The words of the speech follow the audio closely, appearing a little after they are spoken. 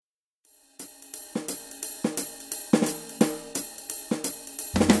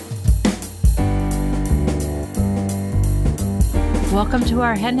Welcome to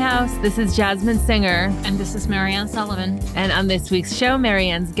our hen house. This is Jasmine Singer. And this is Marianne Sullivan. And on this week's show,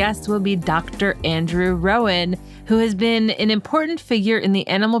 Marianne's guest will be Dr. Andrew Rowan, who has been an important figure in the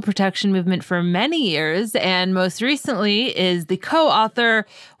animal protection movement for many years, and most recently is the co-author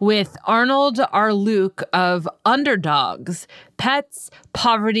with Arnold R. Luke of Underdogs, Pets,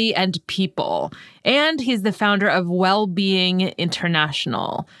 Poverty, and People. And he's the founder of Wellbeing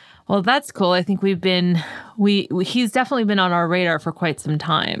International. Well, that's cool. I think he's definitely been on our radar for quite some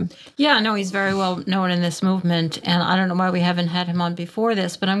time. Yeah, no, he's very well known in this movement, and I don't know why we haven't had him on before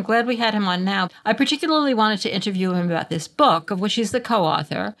this, but I'm glad we had him on now. I particularly wanted to interview him about this book, of which he's the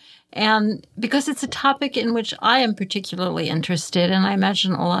co-author, and because it's a topic in which I am particularly interested, and I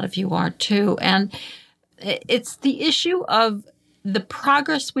imagine a lot of you are too, and it's the issue of the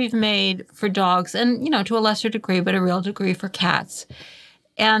progress we've made for dogs, and, to a lesser degree, but a real degree for cats.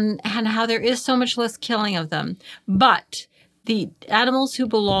 And how there is so much less killing of them. But the animals who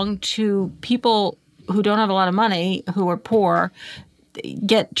belong to people who don't have a lot of money, who are poor,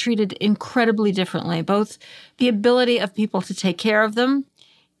 get treated incredibly differently. Both the ability of people to take care of them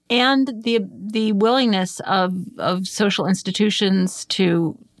and the willingness of social institutions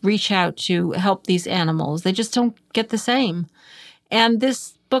to reach out to help these animals. They just don't get the same. And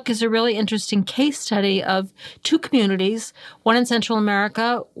this book is a really interesting case study of two communities, one in Central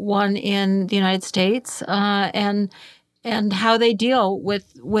America, one in the United States, and how they deal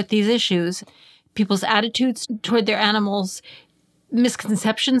with these issues, people's attitudes toward their animals,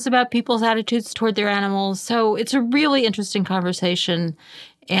 misconceptions about people's attitudes toward their animals. So it's a really interesting conversation,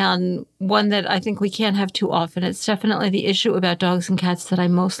 and one that I think we can't have too often. It's definitely the issue about dogs and cats that I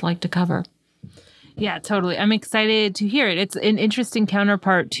most like to cover. Yeah, totally. I'm excited to hear it. It's an interesting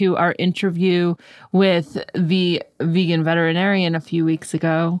counterpart to our interview with the vegan veterinarian a few weeks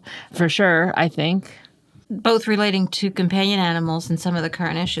ago, for sure, I think. Both relating to companion animals and some of the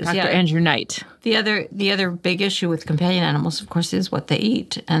current issues. Dr. Andrew Knight. The other big issue with companion animals, of course, is what they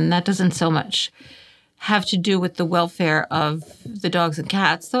eat. And that doesn't so much have to do with the welfare of the dogs and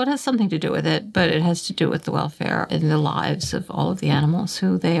cats, though it has something to do with it, but it has to do with the welfare and the lives of all of the animals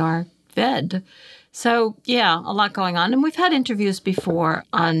who they are fed. So, yeah, a lot going on. And we've had interviews before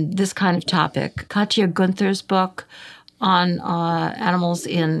on this kind of topic. Katja Gunther's book on animals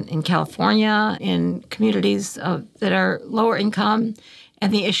in California, in communities that are lower income,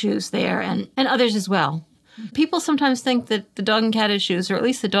 and the issues there, and others as well. People sometimes think that the dog and cat issues, or at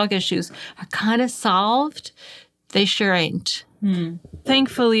least the dog issues, are kind of solved. They sure ain't.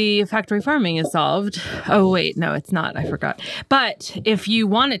 Thankfully, factory farming is solved. Oh, wait, no, it's not. I forgot. But if you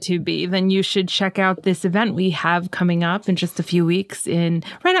want it to be, then you should check out this event we have coming up in just a few weeks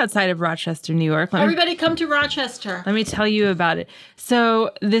right outside of Rochester, New York. Everybody come to Rochester. Let me tell you about it.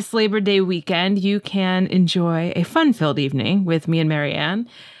 So this Labor Day weekend, you can enjoy a fun-filled evening with me and Marianne.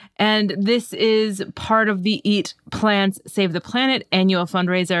 And this is part of the Eat Plants, Save the Planet annual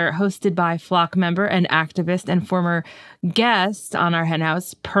fundraiser hosted by Flock member and activist and former guest on our hen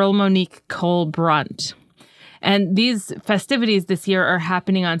house, Pearl Monique Cole Brunt. And these festivities this year are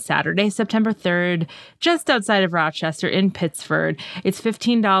happening on Saturday, September 3rd, just outside of Rochester in Pittsford. It's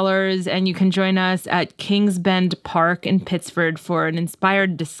 $15, and you can join us at Kings Bend Park in Pittsford for an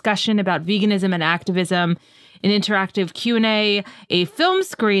inspired discussion about veganism and activism, an interactive Q&A, a film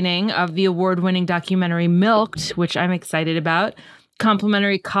screening of the award-winning documentary Milked, which I'm excited about,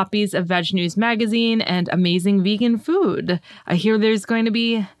 complimentary copies of Veg News magazine, and amazing vegan food. I hear there's going to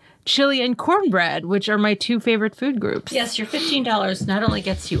be chili and cornbread, which are my two favorite food groups. Yes, your $15 not only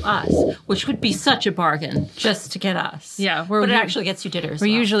gets you us, which would be such a bargain just to get us. Yeah, but it actually gets you dinner as well.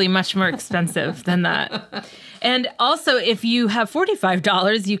 We're usually much more expensive than that. And also, if you have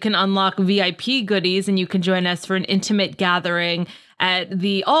 $45, you can unlock VIP goodies, and you can join us for an intimate gathering at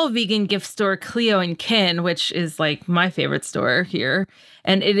the all-vegan gift store Cleo and Kin, which is like my favorite store here.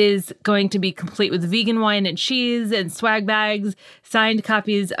 And it is going to be complete with vegan wine and cheese and swag bags, signed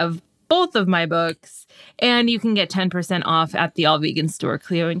copies of both of my books, and you can get 10% off at the all-vegan store,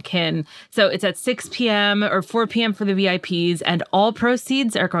 Cleo and Kin. So it's at 6 p.m. or 4 p.m. for the VIPs, and all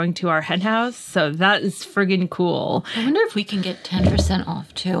proceeds are going to our hen house, so that is friggin' cool. I wonder if we can get 10%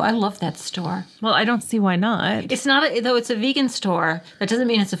 off, too. I love that store. Well, I don't see why not. It's not, though it's a vegan store, that doesn't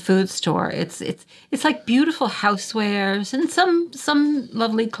mean it's a food store. It's like beautiful housewares and some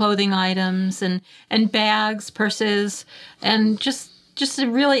lovely clothing items and bags, purses, and just a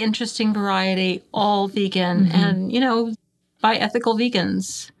really interesting variety, all vegan, and, by ethical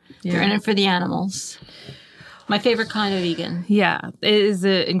vegans. Yeah. They're in it for the animals. My favorite kind of vegan. Yeah, it is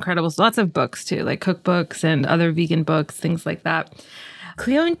incredible. Lots of books, too, like cookbooks and other vegan books, things like that.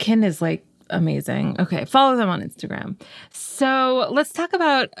 Cleo and Kin is like amazing. Okay, follow them on Instagram. So let's talk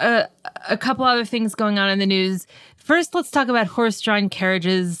about a couple other things going on in the news. First, let's talk about horse-drawn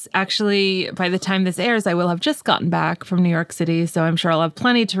carriages. Actually, by the time this airs, I will have just gotten back from New York City, so I'm sure I'll have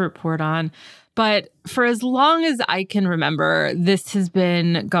plenty to report on. But for as long as I can remember, this has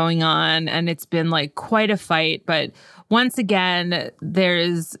been going on, and it's been like quite a fight. But once again,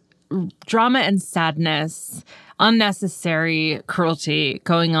 there's drama and sadness, unnecessary cruelty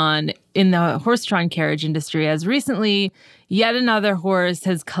going on in the horse-drawn carriage industry, as recently yet another horse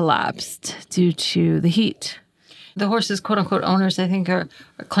has collapsed due to the heat. The horse's quote-unquote owners, I think, are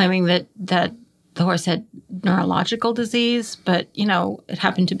claiming that the horse had neurological disease, but, you know, it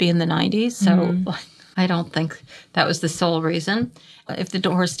happened to be in the 90s, so I don't think that was the sole reason. If the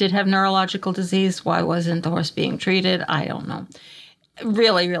horse did have neurological disease, why wasn't the horse being treated? I don't know.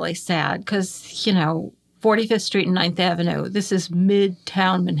 Really, really sad because, you know, 45th Street and 9th Avenue, this is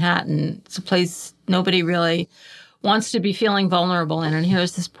midtown Manhattan. It's a place nobody really wants to be feeling vulnerable in, and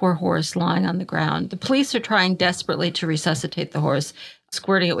here's this poor horse lying on the ground. The police are trying desperately to resuscitate the horse,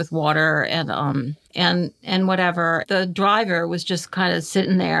 squirting it with water and whatever. The driver was just kind of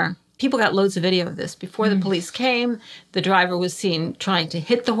sitting there. People got loads of video of this. Before the police came, the driver was seen trying to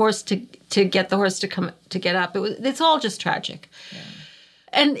hit the horse to get the horse to get up. It's all just tragic. Yeah.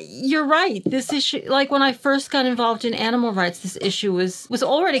 And you're right. This issue, like when I first got involved in animal rights, this issue was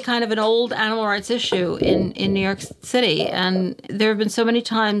already kind of an old animal rights issue in New York City. And there have been so many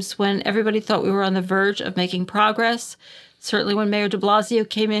times when everybody thought we were on the verge of making progress. Certainly when Mayor de Blasio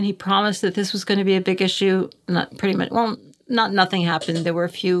came in, he promised that this was going to be a big issue. Nothing happened. There were a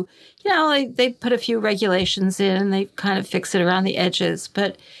few, you know, they put a few regulations in and they kind of fixed it around the edges.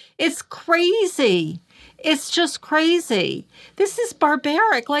 But it's crazy. It's just crazy. This is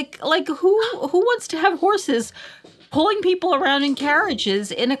barbaric. Like who wants to have horses pulling people around in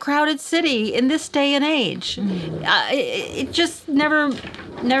carriages in a crowded city in this day and age? It just never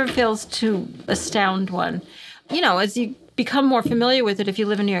fails to astound one. You know, as you become more familiar with it, if you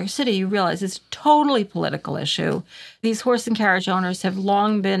live in New York City, you realize it's a totally political issue. These horse and carriage owners have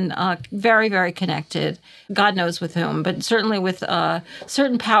long been very, very connected, God knows with whom, but certainly with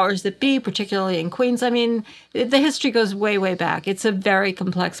certain powers that be, particularly in Queens. I mean, the history goes way, way back. It's a very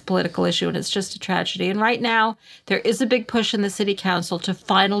complex political issue, and it's just a tragedy. And right now, there is a big push in the city council to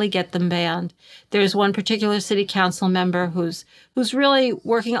finally get them banned. There's one particular city council member who's really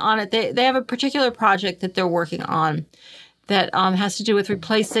working on it. They have a particular project that they're working on that has to do with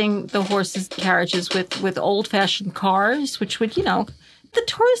replacing the horses' carriages with old-fashioned cars, which would, you know, the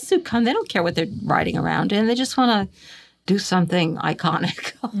tourists who come, they don't care what they're riding around in. They just want to do something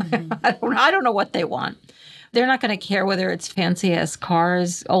iconic. Mm-hmm. I don't know what they want. They're not going to care whether it's fancy-ass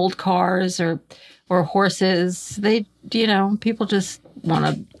cars, old cars, or horses. They, you know, people just want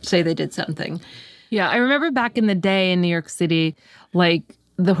to say they did something. Yeah, I remember back in the day in New York City, like,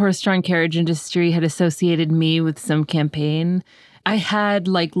 the horse-drawn carriage industry had associated me with some campaign. I had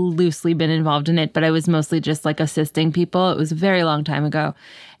like loosely been involved in it, but I was mostly just like assisting people. It was a very long time ago.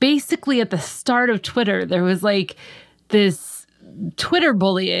 Basically, at the start of Twitter, there was like this Twitter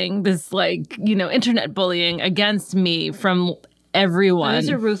bullying, this like, you know, internet bullying against me from everyone.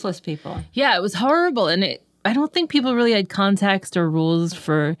 These are ruthless people. Yeah, it was horrible. And I don't think people really had context or rules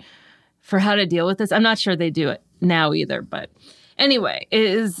for how to deal with this. I'm not sure they do it now either, but anyway, it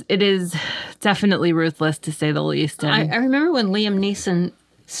is definitely ruthless, to say the least. And I remember when Liam Neeson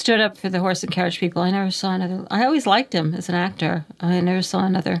stood up for the horse and carriage people. I never saw another. I always liked him as an actor. I never saw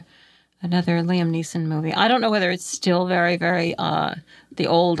another Liam Neeson movie. I don't know whether it's still very, very the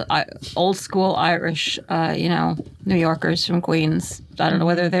old school Irish, you know, New Yorkers from Queens. I don't know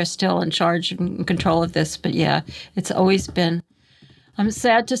whether they're still in charge and control of this, but yeah, it's always been. I'm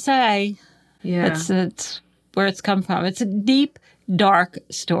sad to say, yeah, it's where it's come from. It's a deep, dark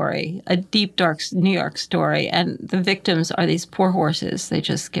story, a deep, dark New York story. And the victims are these poor horses. They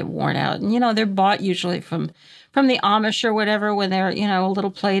just get worn out. And, you know, they're bought usually from the Amish or whatever when they're, you know, a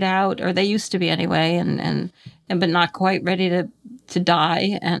little played out, or they used to be anyway, and but not quite ready to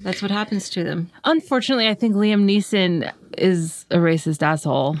die. And that's what happens to them. Unfortunately, I think Liam Neeson is a racist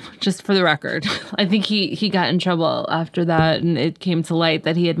asshole, just for the record. I think he got in trouble after that, and it came to light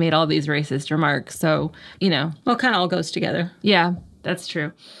that he had made all these racist remarks. So, you know. Well, it kind of all goes together. Yeah, that's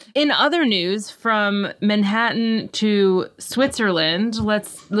true. In other news, from Manhattan to Switzerland,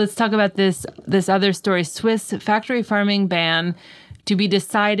 let's talk about this other story. Swiss factory farming ban to be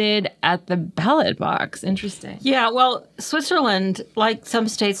decided at the ballot box. Interesting. Yeah, well, Switzerland, like some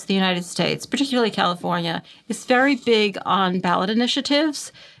states of the United States, particularly California, is very big on ballot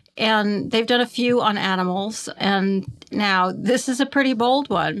initiatives. And they've done a few on animals. And now this is a pretty bold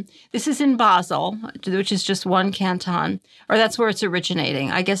one. This is in Basel, which is just one canton, or that's where it's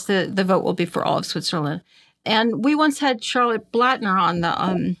originating. I guess the vote will be for all of Switzerland. And we once had Charlotte Blattner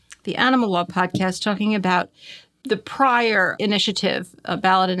on the Animal Law podcast talking about the prior initiative, a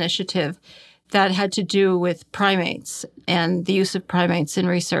ballot initiative, that had to do with primates and the use of primates in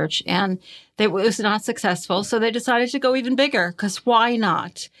research. And it was not successful, so they decided to go even bigger, because why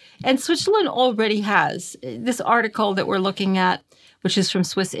not? And Switzerland already has. This article that we're looking at, which is from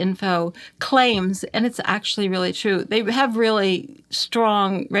Swiss Info, claims, and it's actually really true, they have really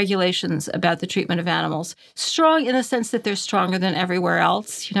strong regulations about the treatment of animals. Strong in the sense that they're stronger than everywhere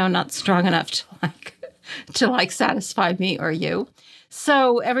else, not strong enough to satisfy me or you.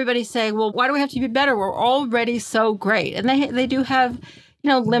 So everybody's saying, well, why do we have to be better? We're already so great. And they do have,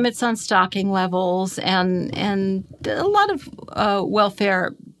 limits on stocking levels and a lot of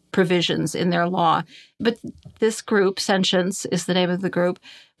welfare provisions in their law. But this group, Sentience is the name of the group,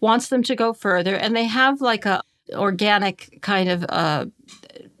 wants them to go further. And they have like a organic kind of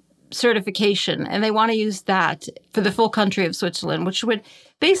certification. And they want to use that for the full country of Switzerland, which would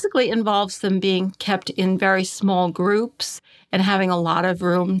basically involves them being kept in very small groups and having a lot of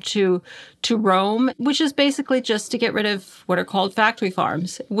room to roam, which is basically just to get rid of what are called factory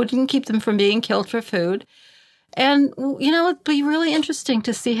farms. It wouldn't keep them from being killed for food. And, it'd be really interesting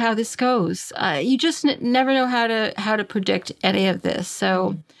to see how this goes. You just never know how to predict any of this.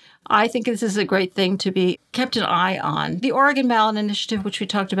 So I think this is a great thing to be kept an eye on. The Oregon Ballot Initiative, which we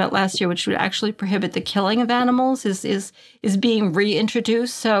talked about last year, which would actually prohibit the killing of animals, is being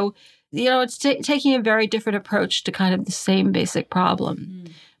reintroduced. So, it's taking a very different approach to kind of the same basic problem.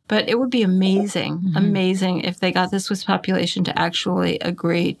 But it would be amazing if they got the Swiss population to actually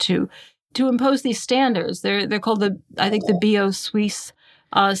agree to impose these standards. They're called the Bio Suisse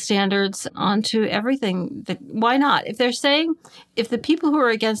standards onto everything. Why not? If the people who are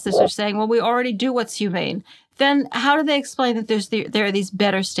against this are saying, well, we already do what's humane, then how do they explain that there are these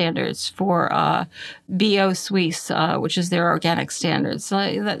better standards for Bio Suisse, which is their organic standards?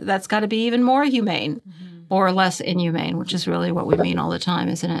 So that's got to be even more humane or less inhumane, which is really what we mean all the time,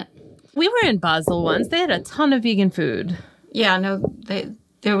 isn't it? We were in Basel once. They had a ton of vegan food. Yeah, no,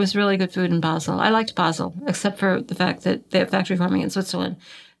 there was really good food in Basel. I liked Basel, except for the fact that they have factory farming in Switzerland.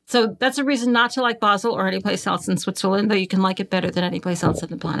 So that's a reason not to like Basel or any place else in Switzerland, though you can like it better than any place else on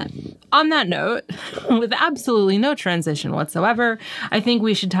the planet. On that note, with absolutely no transition whatsoever, I think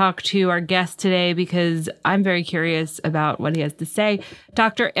we should talk to our guest today because I'm very curious about what he has to say.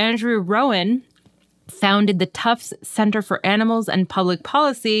 Dr. Andrew Rowan founded the Tufts Center for Animals and Public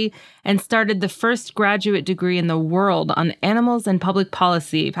Policy and started the first graduate degree in the world on animals and public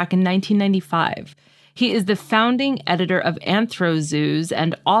policy back in 1995. He is the founding editor of AnthroZoos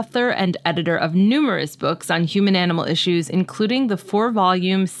and author and editor of numerous books on human-animal issues, including the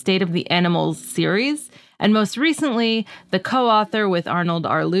 4-volume State of the Animals series, and most recently, the co-author with Arnold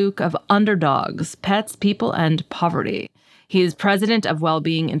R. Luke of Underdogs, Pets, People, and Poverty. He is president of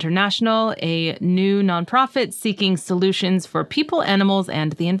Wellbeing International, a new nonprofit seeking solutions for people, animals,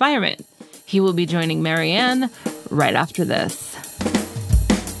 and the environment. He will be joining Marianne right after this.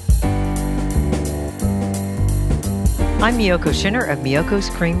 I'm Miyoko Schinner of Miyoko's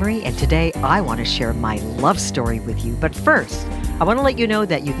Creamery, and today I want to share my love story with you. But first, I want to let you know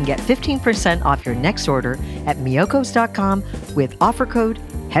that you can get 15% off your next order at miyokos.com with offer code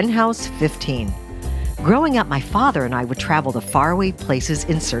HENHOUSE15. Growing up, my father and I would travel to faraway places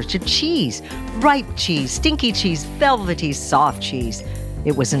in search of cheese. Ripe cheese, stinky cheese, velvety, soft cheese.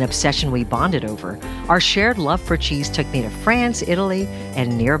 It was an obsession we bonded over. Our shared love for cheese took me to France, Italy,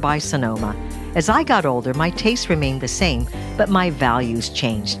 and nearby Sonoma. As I got older, my tastes remained the same, but my values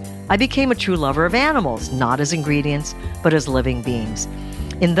changed. I became a true lover of animals, not as ingredients, but as living beings.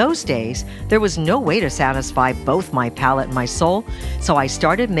 In those days, there was no way to satisfy both my palate and my soul, so I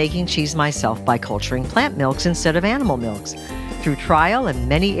started making cheese myself by culturing plant milks instead of animal milks. Through trial and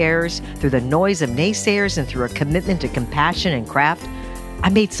many errors, through the noise of naysayers, and through a commitment to compassion and craft, I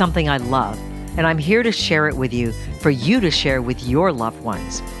made something I love, and I'm here to share it with you, for you to share with your loved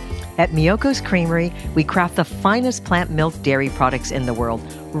ones. At Miyoko's Creamery, we craft the finest plant milk dairy products in the world,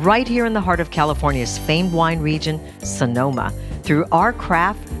 right here in the heart of California's famed wine region, Sonoma. Through our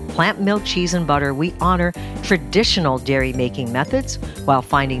craft, plant milk, cheese, and butter, we honor traditional dairy-making methods while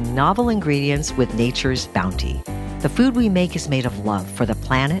finding novel ingredients with nature's bounty. The food we make is made of love for the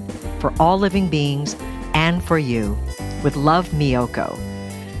planet, for all living beings, and for you. With love, Miyoko.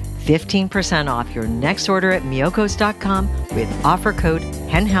 15% off your next order at miyokos.com with offer code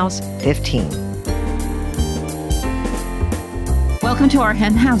HENHOUSE15. Welcome to our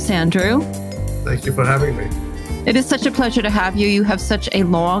hen house, Andrew. Thank you for having me. It is such a pleasure to have you. You have such a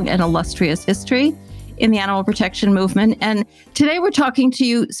long and illustrious history in the animal protection movement. And today we're talking to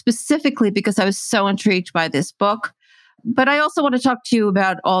you specifically because I was so intrigued by this book. But I also want to talk to you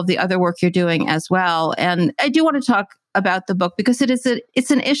about all of the other work you're doing as well. And I do want to talk about the book because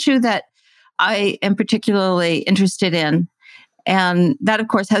it's an issue that I am particularly interested in. And that, of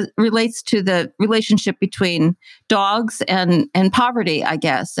course, relates to the relationship between dogs and poverty, I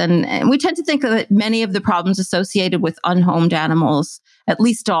guess. And we tend to think that many of the problems associated with unhomed animals, at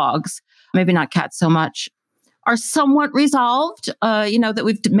least dogs, maybe not cats so much, are somewhat resolved, that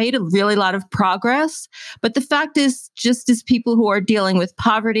we've made a really lot of progress. But the fact is, just as people who are dealing with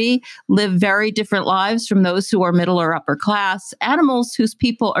poverty live very different lives from those who are middle or upper class, animals whose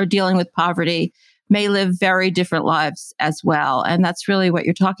people are dealing with poverty may live very different lives as well. And that's really what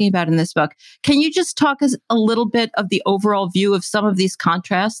you're talking about in this book. Can you just talk us a little bit of the overall view of some of these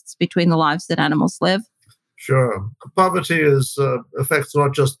contrasts between the lives that animals live? Sure. Poverty affects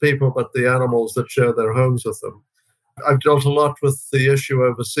not just people, but the animals that share their homes with them. I've dealt a lot with the issue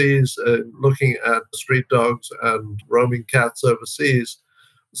overseas, looking at street dogs and roaming cats overseas.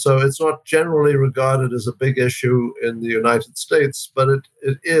 So it's not generally regarded as a big issue in the United States, but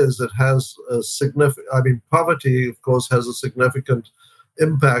it is. It has a significant, poverty, of course, has a significant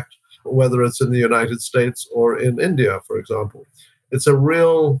impact, whether it's in the United States or in India, for example. It's a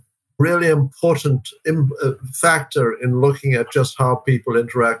really important factor in looking at just how people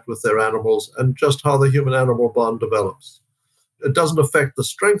interact with their animals and just how the human-animal bond develops. It doesn't affect the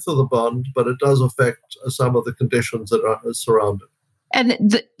strength of the bond, but it does affect some of the conditions that are surrounded. And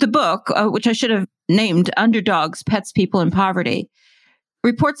the book, which I should have named Underdogs, Pets, People, and Poverty,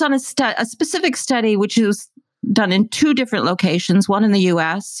 reports on a specific study which was done in two different locations, one in the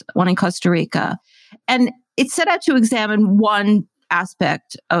U.S., one in Costa Rica. And it set out to examine one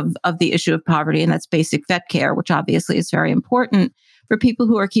aspect of the issue of poverty, and that's basic vet care, which obviously is very important for people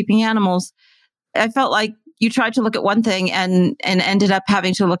who are keeping animals. I felt like you tried to look at one thing and ended up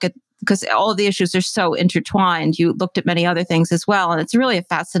having to look at, because all of the issues are so intertwined, you looked at many other things as well. And it's really a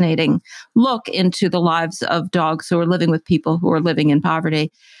fascinating look into the lives of dogs who are living with people who are living in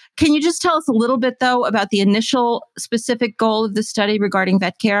poverty. Can you just tell us a little bit, though, about the initial specific goal of the study regarding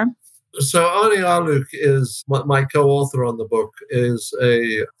vet care? So Arnie Arluk is my co-author on the book, is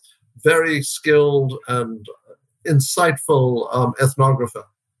a very skilled and insightful ethnographer.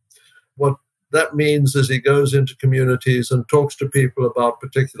 What that means is he goes into communities and talks to people about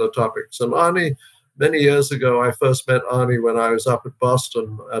particular topics. And Arnie, many years ago, I first met Arnie when I was up at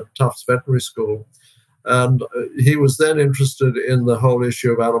Boston at Tufts Veterinary School. And he was then interested in the whole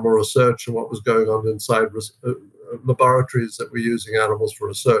issue of animal research and what was going on inside laboratories that were using animals for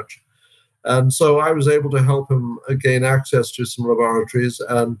research. And so I was able to help him gain access to some laboratories,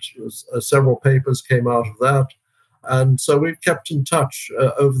 and several papers came out of that. And so we've kept in touch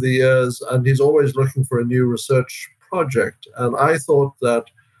over the years, and he's always looking for a new research project. And I thought that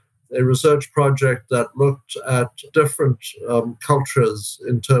a research project that looked at different cultures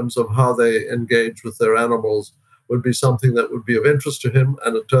in terms of how they engage with their animals would be something that would be of interest to him,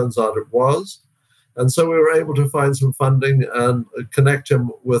 and it turns out it was. And so we were able to find some funding and connect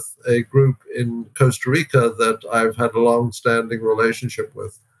him with a group in Costa Rica that I've had a long-standing relationship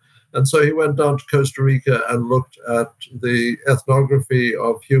with. And so he went down to Costa Rica and looked at the ethnography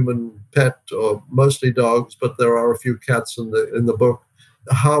of human pet, or mostly dogs, but there are a few cats in the book,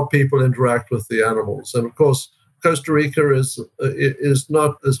 how people interact with the animals. And of course, Costa Rica is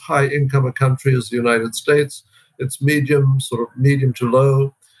not as high income a country as the United States. It's medium to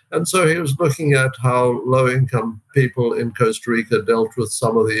low. And so he was looking at how low-income people in Costa Rica dealt with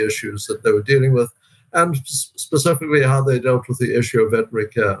some of the issues that they were dealing with, and specifically how they dealt with the issue of veterinary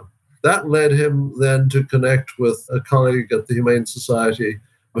care. That led him then to connect with a colleague at the Humane Society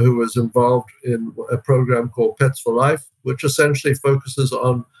who was involved in a program called Pets for Life, which essentially focuses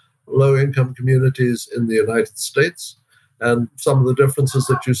on low-income communities in the United States and some of the differences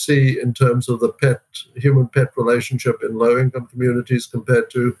that you see in terms of the human-pet relationship in low-income communities compared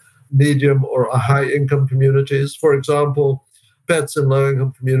to medium or high-income communities. For example, pets in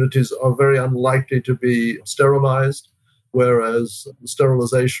low-income communities are very unlikely to be sterilized, whereas the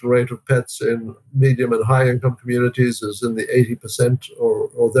sterilization rate of pets in medium and high-income communities is in the 80%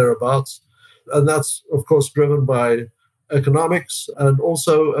 or thereabouts. And that's, of course, driven by economics and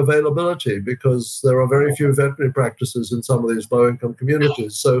also availability, because there are very few veterinary practices in some of these low-income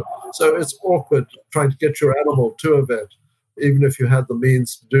communities. So it's awkward trying to get your animal to a vet, even if you had the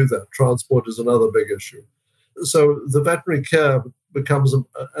means to do that. Transport is another big issue. So the veterinary care becomes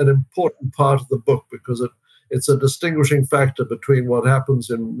an important part of the book, because It's a distinguishing factor between what happens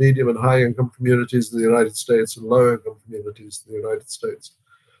in medium and high income communities in the United States and low income communities in the United States.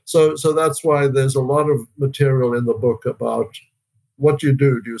 So that's why there's a lot of material in the book about what you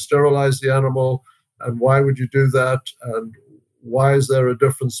do. Do you sterilize the animal? And why would you do that? And why is there a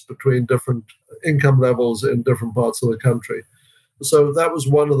difference between different income levels in different parts of the country? So that was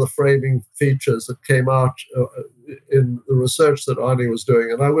one of the framing features that came out in the research that Arnie was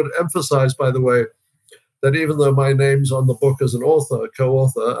doing. And I would emphasize, by the way, that even though my name's on the book as an author,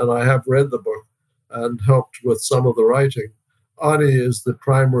 co-author, and I have read the book and helped with some of the writing, Arnie is the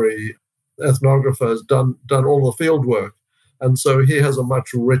primary ethnographer, has done all the field work. And so he has a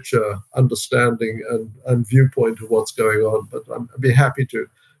much richer understanding and viewpoint of what's going on. But I'd be happy to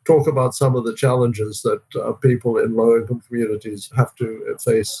talk about some of the challenges that people in low-income communities have to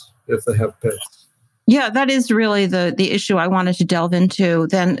face if they have pets. Yeah, that is really the issue I wanted to delve into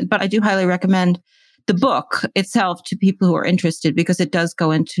then. But I do highly recommend the book itself to people who are interested because it does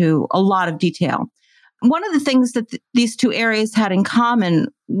go into a lot of detail. One of the things that these two areas had in common,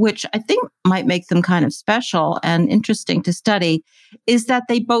 which I think might make them kind of special and interesting to study, is that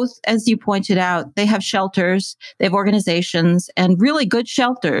they both, as you pointed out, they have shelters, they have organizations, and really good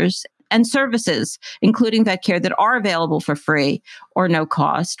shelters and services, including vet care, that are available for free or no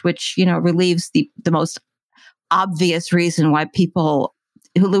cost, which, relieves the most obvious reason why people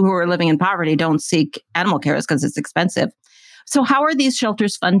who are living in poverty don't seek animal care is because it's expensive. So how are these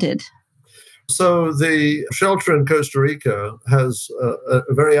shelters funded? So the shelter in Costa Rica has a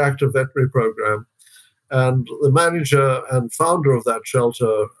very active veterinary program, and the manager and founder of that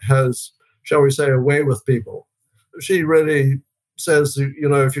shelter has, shall we say, a way with people. She really says,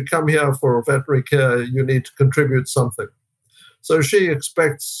 if you come here for veterinary care, you need to contribute something. So she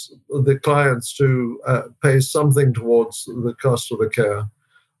expects the clients to pay something towards the cost of the care.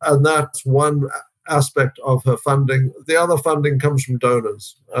 And that's one aspect of her funding. The other funding comes from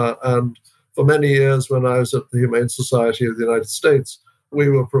donors. And for many years, when I was at the Humane Society of the United States, we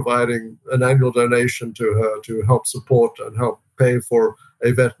were providing an annual donation to her to help support and help pay for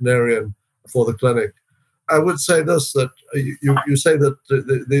a veterinarian for the clinic. I would say this, that you say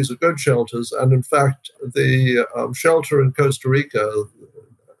that these are good shelters, and in fact, the shelter in Costa Rica,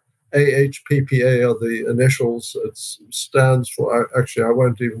 AHPPA are the initials. It stands for, actually, I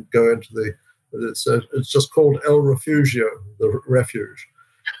won't even go into it's just called El Refugio, the refuge.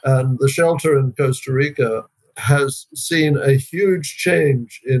 And the shelter in Costa Rica has seen a huge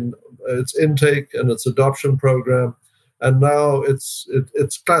change in its intake and its adoption program. And now it's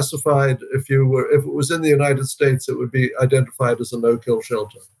classified, if it was in the United States, it would be identified as a no-kill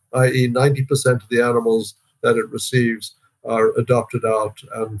shelter, i.e. 90% of the animals that it receives are adopted out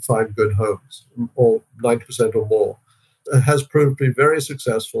and find good homes, or 90% or more. It has proved to be very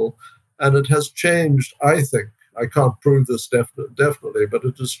successful, and it has changed, I think, I can't prove this definitely, but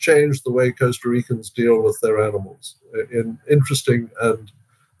it has changed the way Costa Ricans deal with their animals in interesting and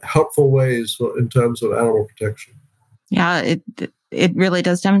helpful ways in terms of animal protection. Yeah, it really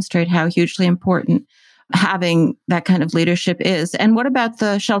does demonstrate how hugely important having that kind of leadership is. And what about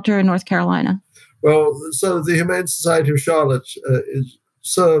the shelter in North Carolina? Well, so the Humane Society of Charlotte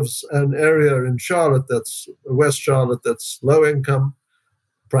serves an area in Charlotte, that's West Charlotte, that's low income,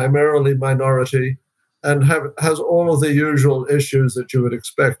 primarily minority, and has all of the usual issues that you would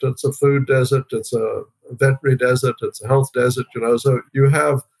expect. It's a food desert, it's a veterinary desert, it's a health desert, So you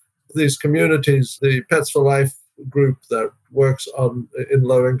have these communities. The Pets for Life group that works in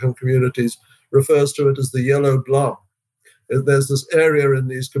low-income communities refers to it as the yellow blob. There's this area in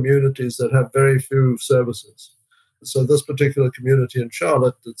these communities that have very few services. So this particular community in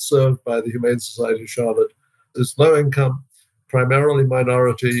Charlotte that's served by the Humane Society of Charlotte is low income, primarily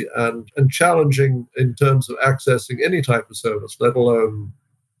minority, and challenging in terms of accessing any type of service, let alone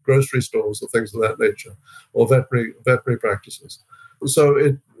grocery stores or things of that nature, or veterinary practices.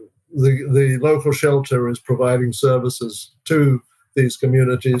 So the local shelter is providing services to these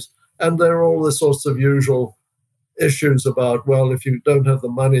communities, and there are all the sorts of usual issues about, well, if you don't have the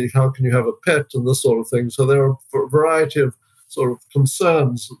money, how can you have a pet, and this sort of thing. So there are a variety of sort of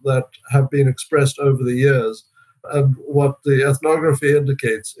concerns that have been expressed over the years. And what the ethnography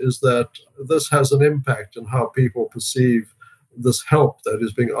indicates is that this has an impact on how people perceive this help that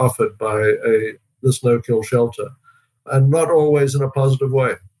is being offered by this no-kill shelter, and not always in a positive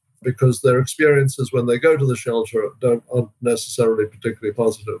way, because their experiences when they go to the shelter aren't necessarily particularly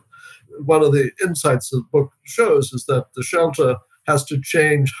positive. One of the insights the book shows is that the shelter has to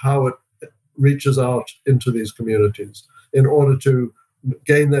change how it reaches out into these communities in order to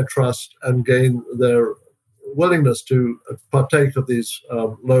gain their trust and gain their willingness to partake of these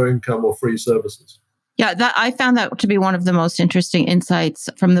low-income or free services. Yeah, that I found that to be one of the most interesting insights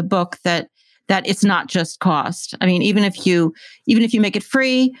from the book, that it's not just cost. I mean, even if you make it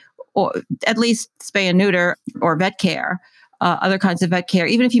free, or at least spay and neuter or vet care, other kinds of vet care,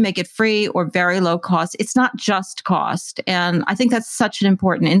 even if you make it free or very low cost, it's not just cost. And I think that's such an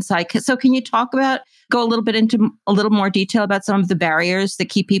important insight. So can you go a little bit into a little more detail about some of the barriers that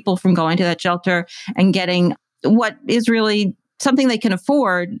keep people from going to that shelter and getting what is really something they can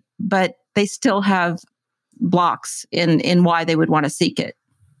afford, but they still have blocks in why they would want to seek it?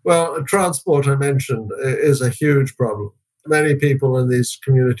 Well, transport, I mentioned, is a huge problem. Many people in these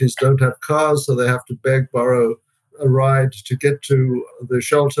communities don't have cars, so they have to beg, borrow a ride to get to the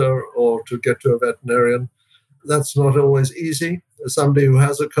shelter or to get to a veterinarian. That's not always easy. Somebody who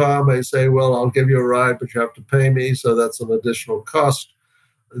has a car may say, well, I'll give you a ride, but you have to pay me, so that's an additional cost.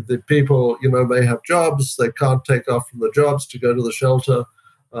 The people, may have jobs. They can't take off from the jobs to go to the shelter.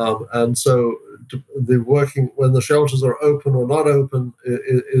 And so when the shelters are open or not open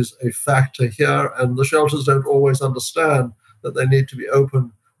is a factor here. And the shelters don't always understand that they need to be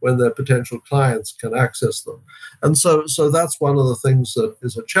open when their potential clients can access them. And so that's one of the things that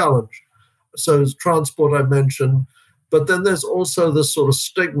is a challenge. So transport I mentioned, but then there's also this sort of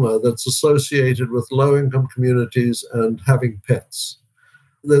stigma that's associated with low-income communities and having pets.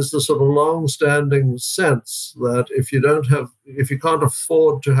 There's this sort of long-standing sense that if you can't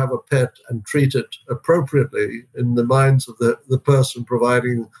afford to have a pet and treat it appropriately in the minds of the person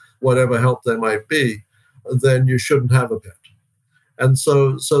providing whatever help there might be, then you shouldn't have a pet. And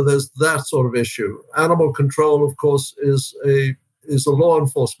so there's that sort of issue. Animal control, of course, is a law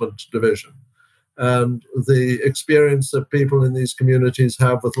enforcement division. And the experience that people in these communities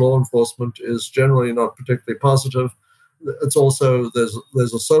have with law enforcement is generally not particularly positive. It's also,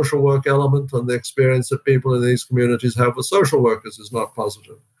 there's a social work element, and the experience that people in these communities have with social workers is not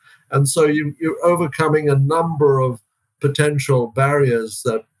positive. And so you're overcoming a number of potential barriers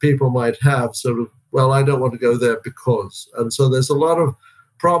that people might have, sort of, well, I don't want to go there because. And so there's a lot of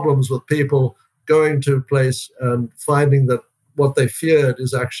problems with people going to a place and finding that what they feared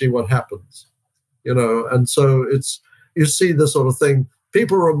is actually what happens. And so you see this sort of thing.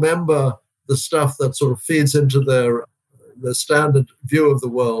 People remember the stuff that sort of feeds into their standard view of the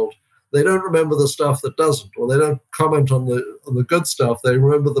world. They don't remember the stuff that doesn't, or they don't comment on the good stuff. They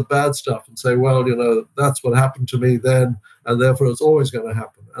remember the bad stuff and say, well, that's what happened to me then, and therefore it's always going to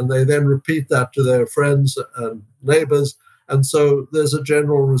happen. And they then repeat that to their friends and neighbors. And so there's a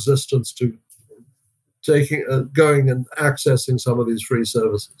general resistance to going and accessing some of these free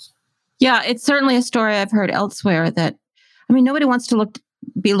services. Yeah, it's certainly a story I've heard elsewhere that, nobody wants to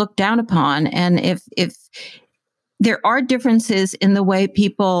be looked down upon. And if there are differences in the way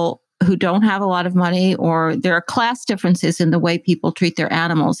people who don't have a lot of money, or there are class differences in the way people treat their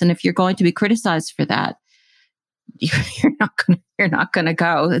animals, and if you're going to be criticized for that, you're not going to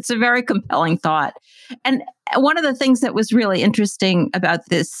go. It's a very compelling thought. And one of the things that was really interesting about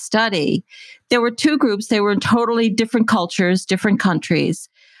this study, there were two groups. They were in totally different cultures, different countries,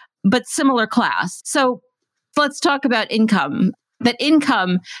 but similar class. So let's talk about income. That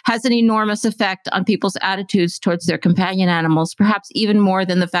income has an enormous effect on people's attitudes towards their companion animals, perhaps even more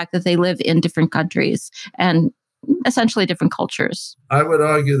than the fact that they live in different countries and essentially different cultures. I would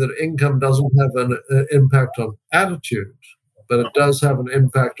argue that income doesn't have an impact on attitude, but it does have an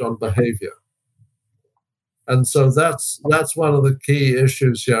impact on behavior. And so that's one of the key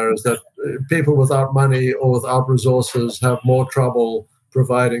issues here, is that people without money or without resources have more trouble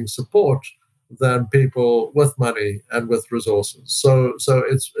providing support than people with money and with resources. So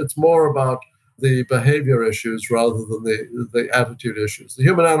it's more about the behavior issues rather than the attitude issues. The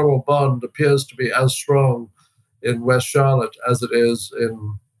human-animal bond appears to be as strong in West Charlotte as it is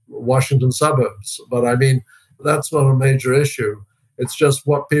in Washington suburbs. But that's not a major issue. It's just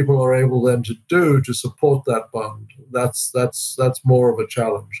what people are able then to do to support that bond. That's more of a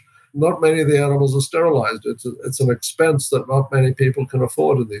challenge. Not many of the animals are sterilized. It's an expense that not many people can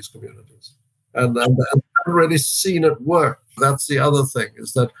afford in these communities. And I haven't really seen it work. That's the other thing,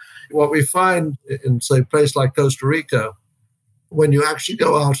 is that what we find in, say, a place like Costa Rica, when you actually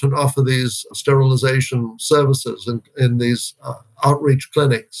go out and offer these sterilization services in these outreach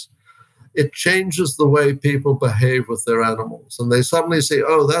clinics, it changes the way people behave with their animals. And they suddenly say,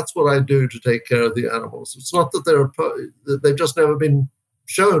 oh, that's what I do to take care of the animals. It's not that they've just never been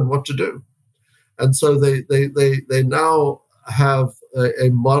shown what to do. And so they now have a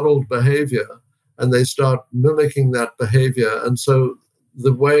modeled behavior, and they start mimicking that behavior. And so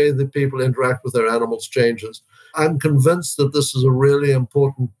the way that people interact with their animals changes. I'm convinced that this is a really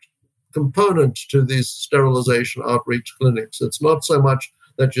important component to these sterilization outreach clinics. It's not so much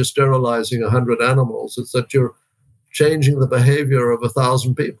that you're sterilizing 100 animals. It's that you're changing the behavior of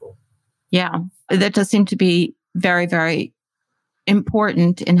 1,000 people. Yeah, that does seem to be very, very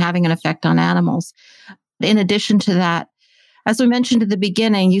important in having an effect on animals. In addition to that, as we mentioned at the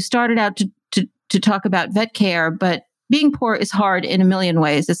beginning, you started out to talk about vet care, but being poor is hard in a million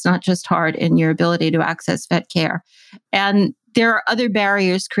ways. It's not just hard in your ability to access vet care. And there are other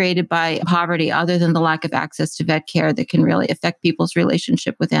barriers created by poverty other than the lack of access to vet care that can really affect people's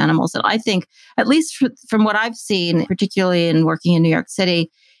relationship with animals. And I think, at least from what I've seen, particularly in working in New York City,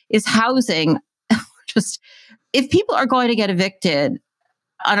 is housing. Just if people are going to get evicted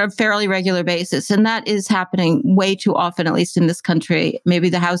on a fairly regular basis, and that is happening way too often, at least in this country, maybe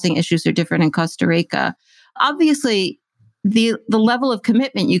the housing issues are different in Costa Rica. Obviously, the level of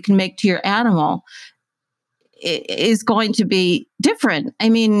commitment you can make to your animal is going to be different. I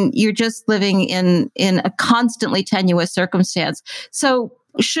mean, you're just living in a constantly tenuous circumstance. So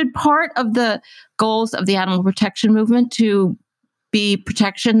should part of the goals of the animal protection movement to be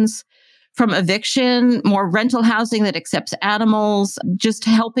protections from eviction, more rental housing that accepts animals, just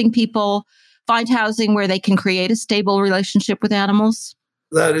helping people find housing where they can create a stable relationship with animals?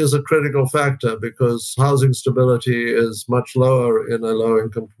 That is a critical factor because housing stability is much lower in a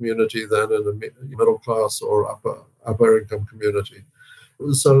low-income community than in a middle-class or upper-income community.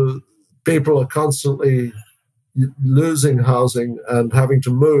 So people are constantly losing housing and having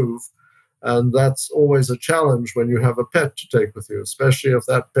to move, and that's always a challenge when you have a pet to take with you, especially if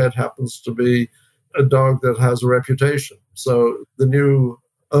that pet happens to be a dog that has a reputation. So the new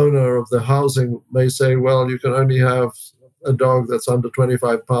owner of the housing may say, well, you can only have a dog that's under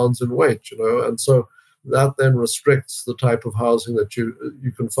 25 pounds in weight, and so that then restricts the type of housing that you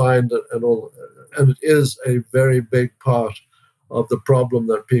can find and all. And it is a very big part of the problem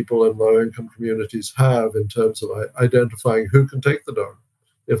that people in low-income communities have in terms of identifying who can take the dog.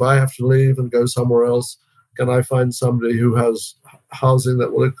 If I have to leave and go somewhere else, can I find somebody who has housing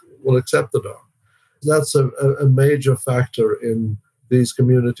that will accept the dog? That's a major factor in these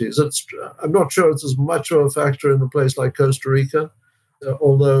communities. I'm not sure it's as much of a factor in a place like Costa Rica,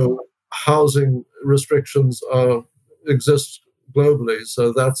 although housing restrictions exist globally.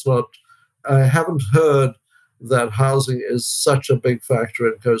 So that's not. I haven't heard that housing is such a big factor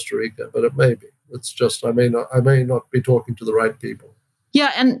in Costa Rica, but it may be. It's just I may not be talking to the right people.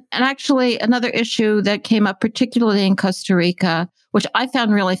 Yeah, and actually another issue that came up particularly in Costa Rica, which I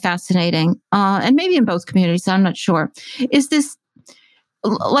found really fascinating, and maybe in both communities, I'm not sure, is this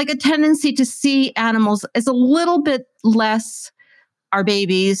like a tendency to see animals as a little bit less our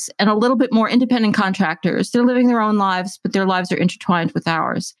babies and a little bit more independent contractors. They're living their own lives, but their lives are intertwined with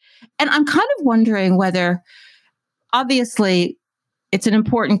ours. And I'm kind of wondering whether, obviously, it's an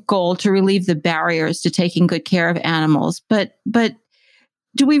important goal to relieve the barriers to taking good care of animals, but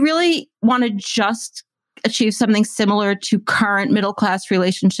do we really want to just achieve something similar to current middle-class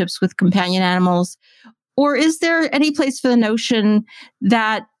relationships with companion animals? Or is there any place for the notion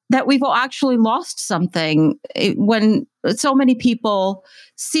that we've all actually lost something when so many people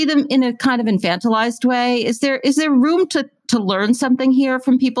see them in a kind of infantilized way? Is there room to learn something here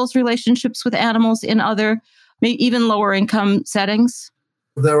from people's relationships with animals in other, maybe even lower income settings?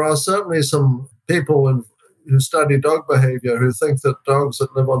 There are certainly some people who study dog behavior who think that dogs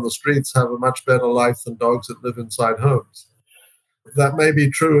that live on the streets have a much better life than dogs that live inside homes. That may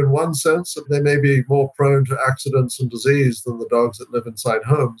be true in one sense. They may be more prone to accidents and disease than the dogs that live inside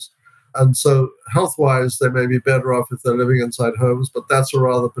homes. And so health-wise, they may be better off if they're living inside homes, but that's a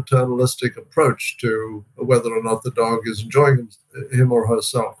rather paternalistic approach to whether or not the dog is enjoying him or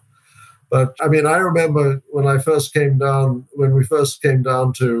herself. But I mean, I remember when we first came down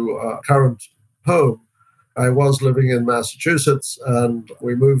to our current home, I was living in Massachusetts, and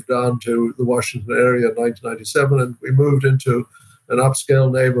we moved down to the Washington area in 1997, and we moved into an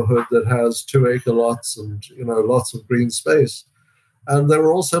upscale neighborhood that has 2-acre lots and lots of green space. And there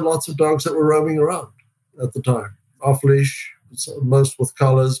were also lots of dogs that were roaming around at the time, off leash, most with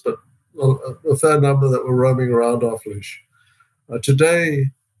collars, but a fair number that were roaming around off leash. Today,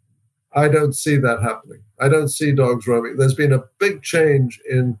 I don't see that happening. I don't see dogs roaming. There's been a big change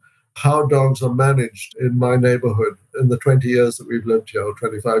in how dogs are managed in my neighborhood in the 20 years that we've lived here, or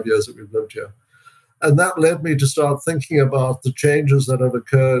 25 years that we've lived here. And that led me to start thinking about the changes that have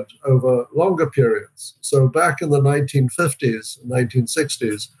occurred over longer periods. So back in the 1950s,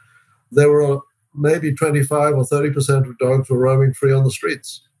 1960s, there were maybe 25 or 30% of dogs were roaming free on the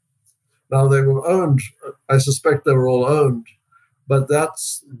streets. Now they were owned, I suspect they were all owned, but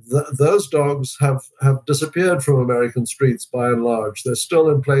those dogs have disappeared from American streets by and large. They're still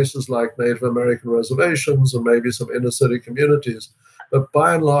in places like Native American reservations and maybe some inner city communities. But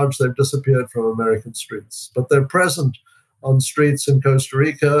by and large, they've disappeared from American streets. But they're present on streets in Costa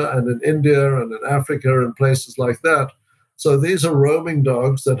Rica and in India and in Africa and places like that. So these are roaming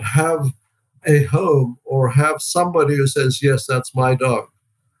dogs that have a home or have somebody who says, yes, that's my dog.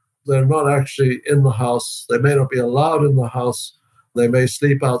 They're not actually in the house. They may not be allowed in the house. They may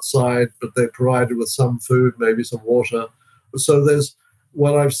sleep outside, but they're provided with some food, maybe some water. So there's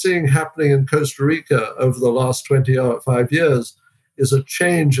what I'm seeing happening in Costa Rica over the last 25 years is a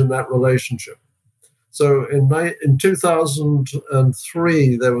change in that relationship. So in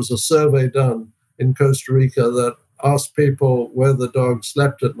 2003, there was a survey done in Costa Rica that asked people where the dogs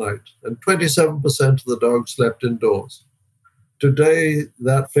slept at night, and 27% of the dogs slept indoors. Today,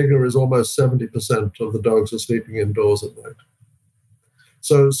 that figure is almost 70% of the dogs are sleeping indoors at night.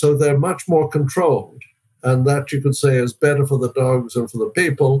 So they're much more controlled, and that you could say is better for the dogs and for the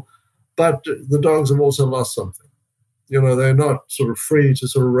people, but the dogs have also lost something. They're not sort of free to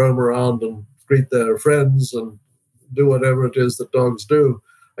sort of roam around and greet their friends and do whatever it is that dogs do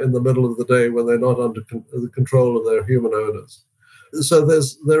in the middle of the day when they're not under the control of their human owners. So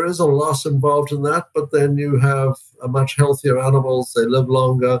there is a loss involved in that, but then you have a much healthier animals. They live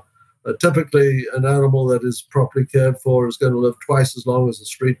longer. Typically, an animal that is properly cared for is going to live twice as long as a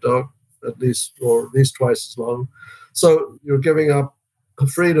street dog, at least twice as long. So you're giving up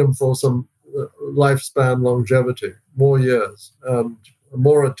freedom for some lifespan longevity, more years, and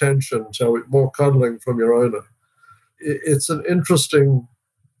more attention, more cuddling from your owner. It's an interesting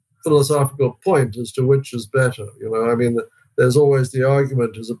philosophical point as to which is better. There's always the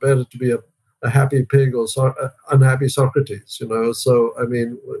argument, is it better to be a happy pig or unhappy Socrates? So,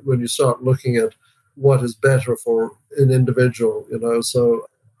 when you start looking at what is better for an individual, so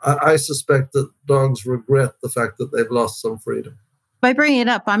I suspect that dogs regret the fact that they've lost some freedom. By bringing it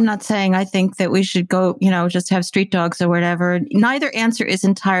up, I'm not saying I think that we should go, just have street dogs or whatever. Neither answer is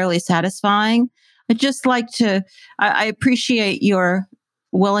entirely satisfying. I'd just like to, I appreciate your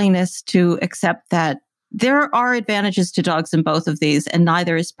willingness to accept that there are advantages to dogs in both of these, and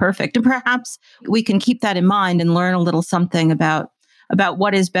neither is perfect. And perhaps we can keep that in mind and learn a little something about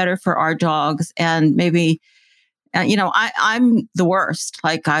what is better for our dogs. And maybe, I'm the worst.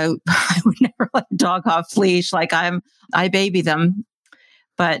 Like I would never let a dog off leash. Like I baby them,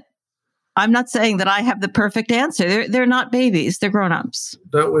 but I'm not saying that I have the perfect answer. They're not babies. They're grown-ups.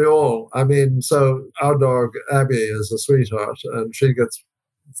 Don't we all? So our dog, Abby, is a sweetheart, and she gets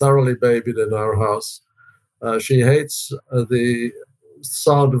thoroughly babied in our house. She hates the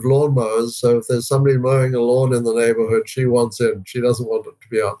sound of lawnmowers, so if there's somebody mowing a lawn in the neighborhood, she wants in. She doesn't want it to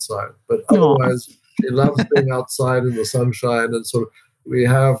be outside. But otherwise, she loves being outside in the sunshine, and sort of we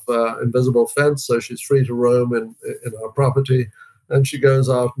have invisible fence, so she's free to roam in our property. And she goes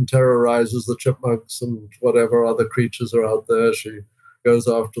out and terrorizes the chipmunks and whatever other creatures are out there. She goes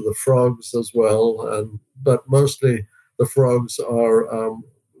after the frogs as well. But mostly the frogs are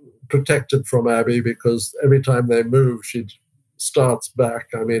protected from Abby because every time they move, she starts back.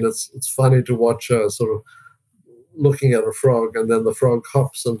 It's funny to watch her sort of looking at a frog, and then the frog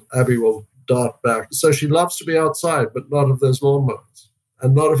hops and Abby will dart back. So she loves to be outside, but not if there's lawnmowers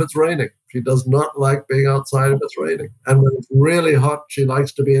and not if it's raining. She does not like being outside if it's raining. And when it's really hot, she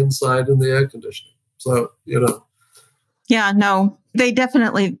likes to be inside in the air conditioning. So, Yeah, no, they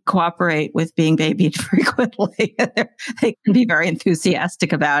definitely cooperate with being babied frequently. They can be very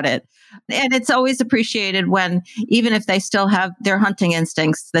enthusiastic about it. And it's always appreciated when, even if they still have their hunting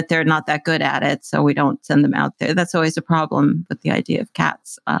instincts, that they're not that good at it. So we don't send them out there. That's always a problem with the idea of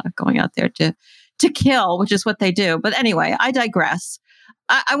cats going out there to kill, which is what they do. But anyway, I digress.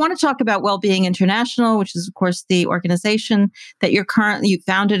 I want to talk about Wellbeing International, which is, of course, the organization that you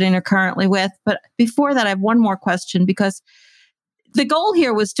founded and are currently with. But before that, I have one more question, because the goal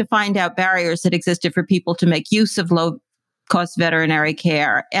here was to find out barriers that existed for people to make use of low-cost veterinary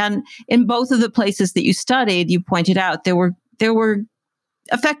care. And in both of the places that you studied, you pointed out there were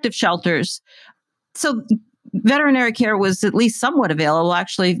effective shelters. So veterinary care was at least somewhat available,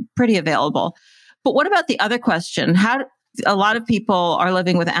 actually pretty available. But what about the other question? A lot of people are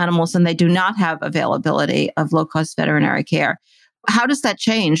living with animals and they do not have availability of low-cost veterinary care. How does that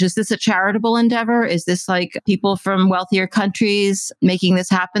change? Is this a charitable endeavor? Is this like people from wealthier countries making this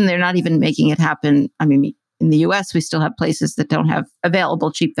happen? They're not even making it happen. In the US, we still have places that don't have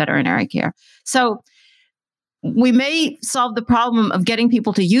available cheap veterinary care. So we may solve the problem of getting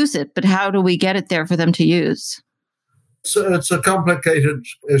people to use it, but how do we get it there for them to use? So it's a complicated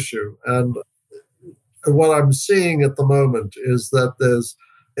issue. And what I'm seeing at the moment is that there's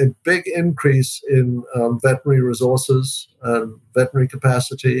a big increase in veterinary resources and veterinary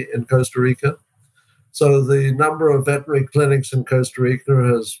capacity in Costa Rica. So the number of veterinary clinics in Costa Rica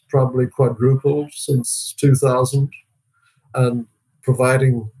has probably quadrupled since 2000, and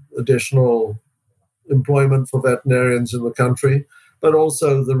providing additional employment for veterinarians in the country. But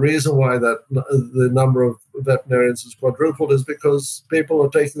also the reason why that the number of veterinarians has quadrupled is because people are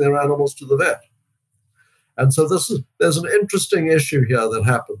taking their animals to the vet. And so there's an interesting issue here that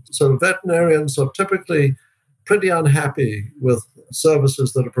happens. So veterinarians are typically pretty unhappy with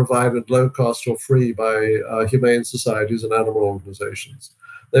services that are provided low cost or free by humane societies and animal organizations.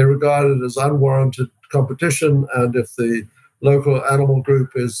 They regard it as unwarranted competition, and if the local animal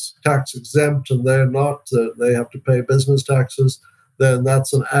group is tax exempt and they're not, they have to pay business taxes, then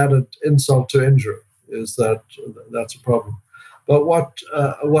that's an added insult to injury, that's a problem. But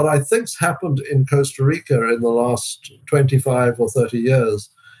what I think's happened in Costa Rica in the last 25 or 30 years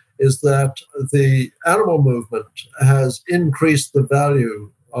is that the animal movement has increased the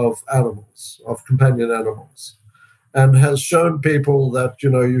value of animals, of companion animals, and has shown people that,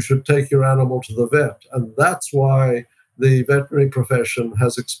 you should take your animal to the vet. And that's why the veterinary profession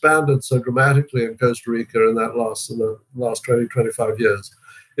has expanded so dramatically in Costa Rica in the last 20, 25 years.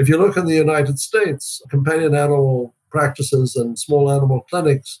 If you look in the United States, companion animal practices and small animal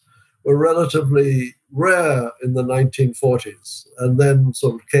clinics were relatively rare in the 1940s, and then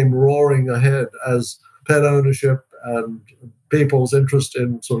sort of came roaring ahead as pet ownership and people's interest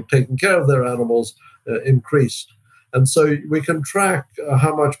in sort of taking care of their animals increased. And so we can track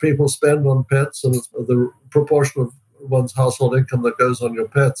how much people spend on pets, and the proportion of one's household income that goes on your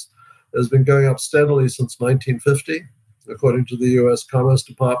pets has been going up steadily since 1950, according to the U.S. Commerce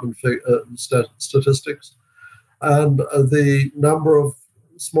Department statistics. And the number of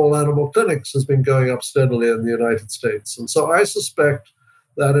small animal clinics has been going up steadily in the United States. And so I suspect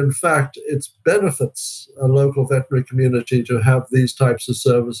that, in fact, it benefits a local veterinary community to have these types of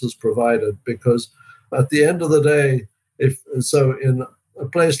services provided, because at the end of the day, in a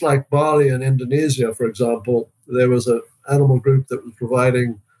place like Bali in Indonesia, for example, there was an animal group that was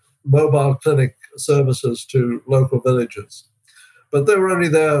providing mobile clinic services to local villages. But they were only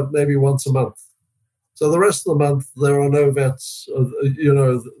there maybe once a month. So the rest of the month, there are no vets,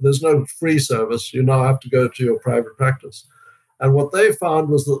 there's no free service. You now have to go to your private practice. And what they found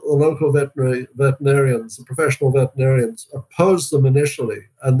was that the local veterinarians, the professional veterinarians, opposed them initially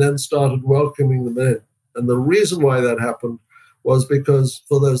and then started welcoming them in. And the reason why that happened was because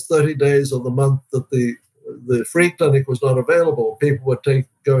for those 30 days of the month that the free clinic was not available, people were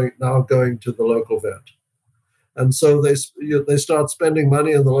going to the local vet. And so they start spending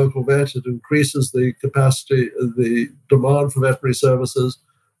money in the local vet. It increases the capacity, the demand for veterinary services.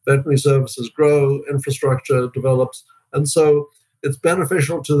 Veterinary services grow, infrastructure develops. And so it's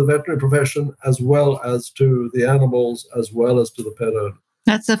beneficial to the veterinary profession as well as to the animals, as well as to the pet owner.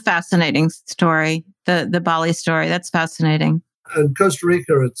 That's a fascinating story, the Bali story. That's fascinating. In Costa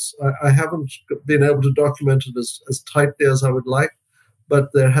Rica, I haven't been able to document it as tightly as I would like,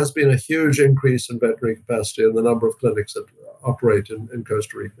 but there has been a huge increase in veterinary capacity and the number of clinics that operate in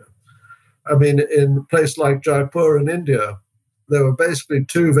Costa Rica. I mean, in a place like Jaipur in India, there were basically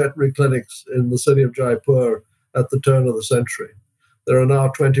 2 veterinary clinics in the city of Jaipur at the turn of the century. There are now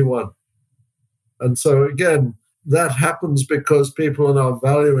 21. And so again, that happens because people are now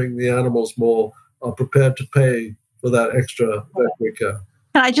valuing the animals more, are prepared to pay for that extra veterinary care.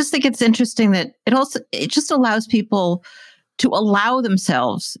 And I just think it's interesting that it just allows people to allow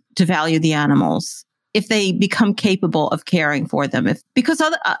themselves to value the animals if they become capable of caring for them.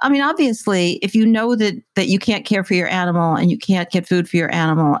 Obviously, if you know that you can't care for your animal and you can't get food for your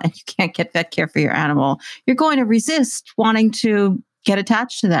animal and you can't get vet care for your animal, you're going to resist wanting to get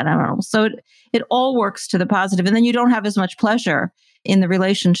attached to that animal. So it all works to the positive, and then you don't have as much pleasure in the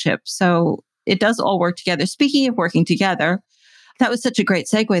relationship. So it does all work together. Speaking of working together, that was such a great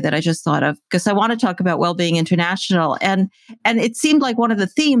segue that I just thought of, because I want to talk about Wellbeing International. And it seemed like one of the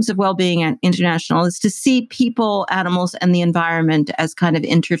themes of Wellbeing International is to see people, animals, and the environment as kind of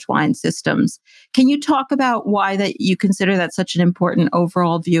intertwined systems. Can you talk about why that you consider that such an important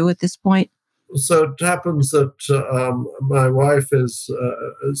overall view at this point? So it happens that my wife has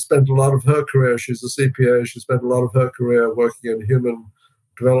spent a lot of her career, she's a CPA, she spent a lot of her career working in human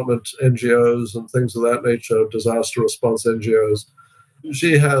development NGOs and things of that nature, disaster response NGOs.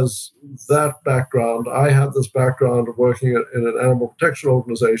 She has that background. I have this background of working in an animal protection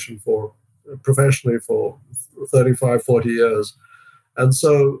organization professionally for 35, 40 years. And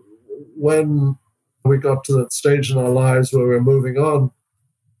so when we got to that stage in our lives where we're moving on,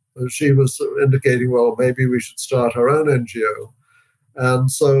 she was indicating, well, maybe we should start our own NGO. And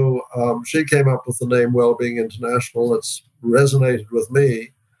so she came up with the name Wellbeing International. It's resonated with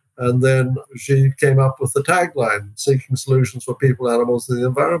me. And then she came up with the tagline, seeking solutions for people, animals, and the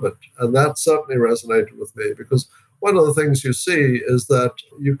environment. And that certainly resonated with me, because one of the things you see is that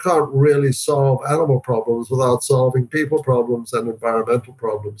you can't really solve animal problems without solving people problems and environmental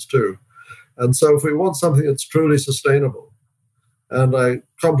problems too. And so if we want something that's truly sustainable, and I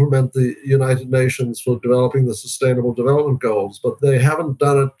compliment the United Nations for developing the Sustainable Development Goals, but they haven't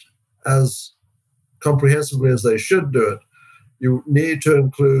done it as comprehensively as they should do it. You need to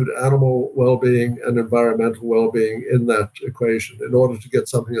include animal well-being and environmental well-being in that equation in order to get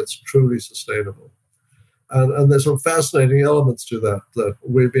something that's truly sustainable. And there's some fascinating elements to that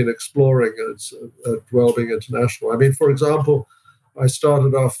we've been exploring at Wellbeing International. I mean, for example, I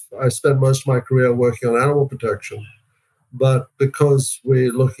spent most of my career working on animal protection, but because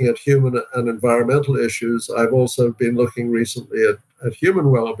we're looking at human and environmental issues, I've also been looking recently at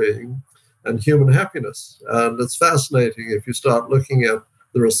human well-being and human happiness. And it's fascinating if you start looking at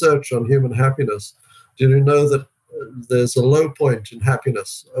the research on human happiness. Did you know that there's a low point in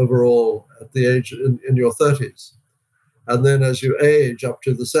happiness overall at the age in your 30s? And then as you age up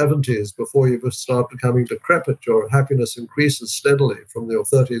to the 70s, before you start becoming decrepit, your happiness increases steadily from your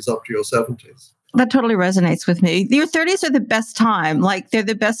 30s up to your 70s. That totally resonates with me. Your 30s are the best time. Like, they're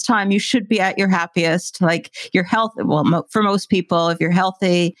the best time. You should be at your happiest. Like, your health, well, for most people, if you're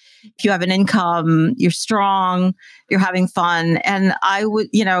healthy, if you have an income, you're strong, you're having fun. And I would,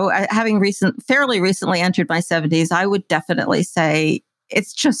 having fairly recently entered my 70s, I would definitely say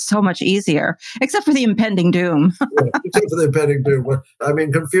it's just so much easier, except for the impending doom. Yeah, except for the impending doom. I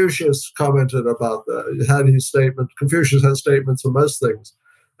mean, Confucius commented about that. Had his statement. Confucius has statements for most things.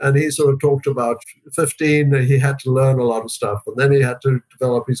 And he sort of talked about 15, he had to learn a lot of stuff. And then he had to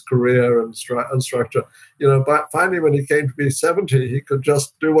develop his career and structure. But finally, when he came to be 70, he could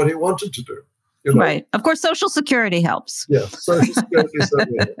just do what he wanted to do. Right. Of course, Social Security helps. Yeah, Social Security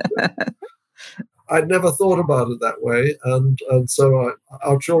certainly helps. I'd never thought about it that way. And so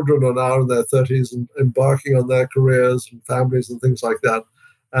our children are now in their 30s and embarking on their careers and families and things like that.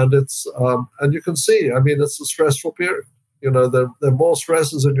 And it's and you can see, I mean, it's a stressful period. There are more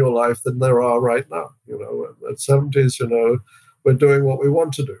stresses in your life than there are right now. At 70s, we're doing what we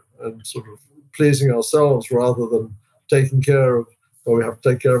want to do and sort of pleasing ourselves rather than taking care of, well, we have to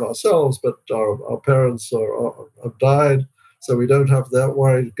take care of ourselves, but our parents have died, so we don't have that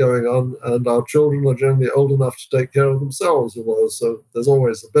worry going on, and our children are generally old enough to take care of themselves. So there's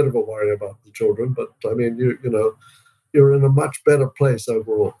always a bit of a worry about the children, but I mean, you're in a much better place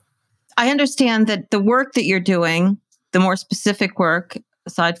overall. I understand that the work that you're doing, the more specific work,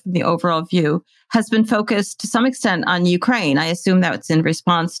 aside from the overall view, has been focused to some extent on Ukraine. I assume that it's in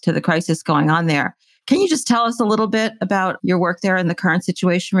response to the crisis going on there. Can you just tell us a little bit about your work there and the current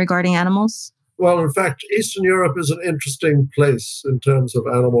situation regarding animals? Well, in fact, Eastern Europe is an interesting place in terms of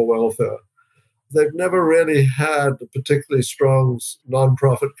animal welfare. They've never really had a particularly strong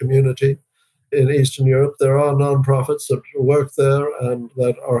non-profit community in Eastern Europe. There are non-profits that work there and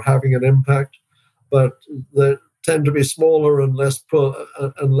that are having an impact, but they tend to be smaller and less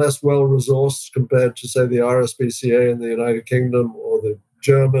well-resourced compared to, say, the RSPCA in the United Kingdom or the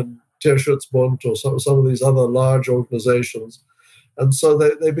German Tierschutzbund or some of these other large organizations. And so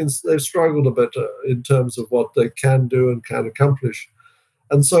they've struggled a bit in terms of what they can do and can accomplish.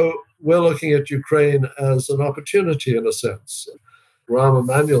 And so we're looking at Ukraine as an opportunity in a sense. Rahm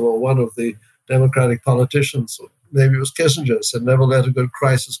Emanuel, one of the democratic politicians, maybe it was Kissinger, said, never let a good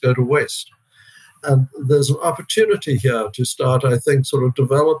crisis go to waste. And there's an opportunity here to start, I think, sort of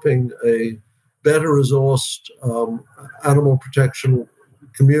developing a better resourced animal protection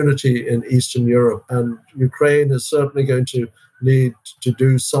community in Eastern Europe. And Ukraine is certainly going to need to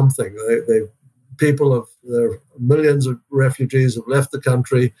do something. Millions of refugees have left the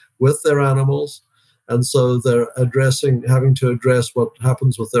country with their animals. And so they're having to address what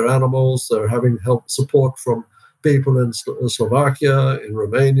happens with their animals. They're having help support from people in Slovakia, in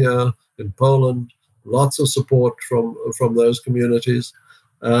Romania, in Poland, lots of support from those communities.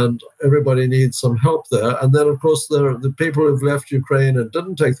 And everybody needs some help there. And then, of course, there are the people who've left Ukraine and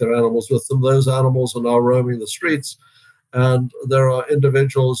didn't take their animals with them. Those animals are now roaming the streets. And there are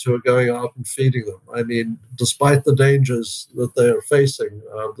individuals who are going out and feeding them. I mean, despite the dangers that they are facing,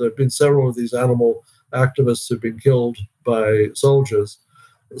 there have been several of these animal activists who've been killed by soldiers.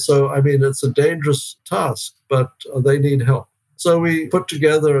 So, I mean, it's a dangerous task, but they need help. So we put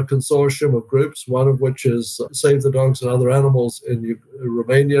together a consortium of groups, one of which is Save the Dogs and Other Animals in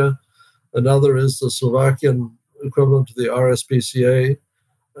Romania. Another is the Slovakian equivalent to the RSPCA.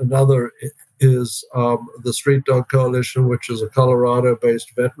 Another is the Street Dog Coalition, which is a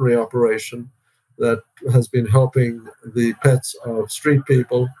Colorado-based veterinary operation that has been helping the pets of street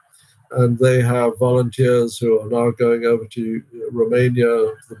people. And they have volunteers who are now going over to Romania,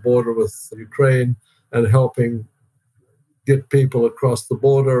 the border with Ukraine, and helping get people across the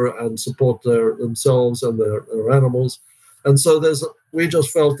border and support themselves and their animals. And so we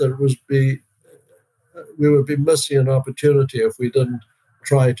just felt that we would be missing an opportunity if we didn't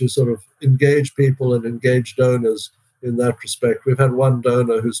try to sort of engage people and engage donors in that respect. We've had one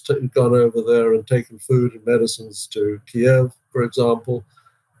donor who's gone over there and taken food and medicines to Kiev, for example.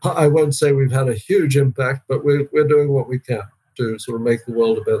 I won't say we've had a huge impact, but we're doing what we can to sort of make the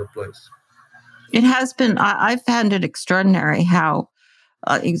world a better place. It has been, I've found it extraordinary how,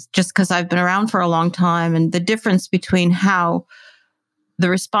 just because I've been around for a long time, and the difference between how the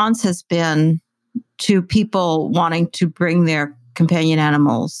response has been to people wanting to bring their companion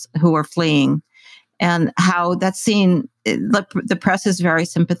animals who are fleeing, and how that's seen. The press is very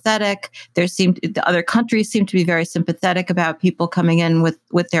sympathetic. The other countries seem to be very sympathetic about people coming in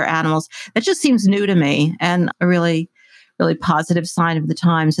with their animals. That just seems new to me, and a really, really positive sign of the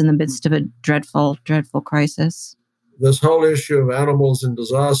times in the midst of a dreadful, dreadful crisis. This whole issue of animals in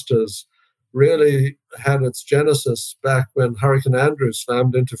disasters really had its genesis back when Hurricane Andrew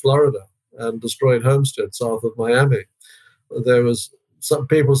slammed into Florida and destroyed Homestead south of Miami. There was some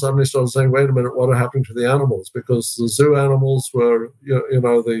people suddenly started saying, wait a minute, what are happening to the animals? Because the zoo animals were,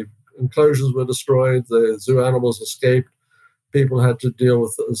 the enclosures were destroyed, the zoo animals escaped. People had to deal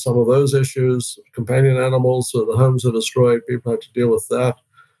with some of those issues. Companion animals, so the homes were destroyed, people had to deal with that.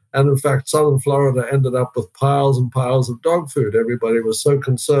 And in fact, southern Florida ended up with piles and piles of dog food. Everybody was so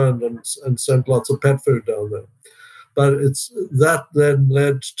concerned and sent lots of pet food down there. But that then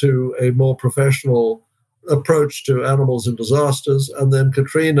led to a more professional approach to animals in disasters. And then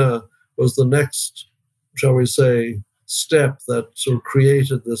Katrina was the next, shall we say, step that sort of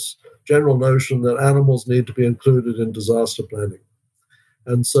created this general notion that animals need to be included in disaster planning.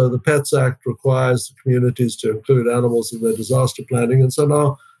 And so the PETS Act requires the communities to include animals in their disaster planning. And so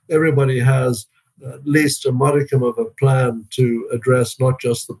now everybody has at least a modicum of a plan to address not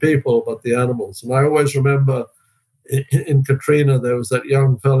just the people, but the animals. And I always remember in Katrina, there was that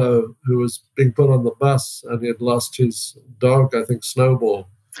young fellow who was being put on the bus and he had lost his dog, I think, Snowball.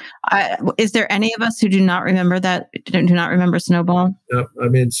 Is there any of us who do not remember that? Do not remember Snowball? Yeah, I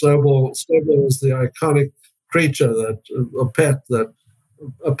mean, Snowball is the iconic creature, a pet that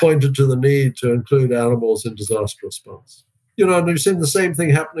pointed to the need to include animals in disaster response. And we've seen the same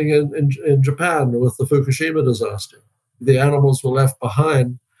thing happening in Japan with the Fukushima disaster. The animals were left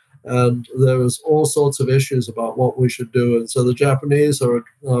behind, and there was all sorts of issues about what we should do. And so the Japanese are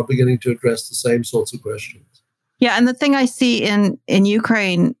beginning to address the same sorts of questions. Yeah, and the thing I see in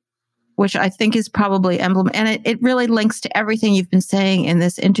Ukraine, which I think is probably emblematic, and it really links to everything you've been saying in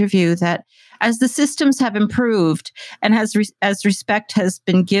this interview, that as the systems have improved and as respect has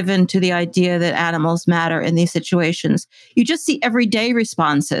been given to the idea that animals matter in these situations, you just see everyday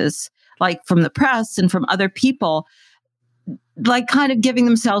responses, like from the press and from other people, like kind of giving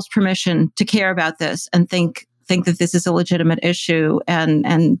themselves permission to care about this and think that this is a legitimate issue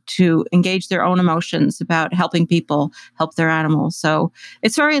and to engage their own emotions about helping people help their animals. So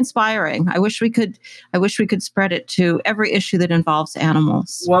it's very inspiring. I wish we could spread it to every issue that involves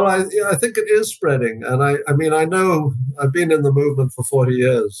animals. Well, I think it is spreading. And I know I've been in the movement for 40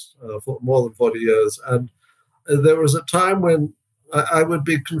 years, for more than 40 years. And there was a time when I would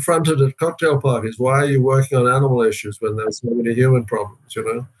be confronted at cocktail parties. Why are you working on animal issues when there's so many human problems,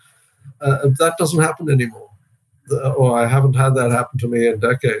 That doesn't happen anymore. Or I haven't had that happen to me in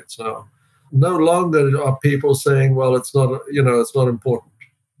decades now. No longer are people saying, well, it's not important.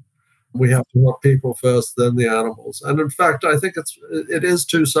 We have to help people first, then the animals. And in fact, I think it is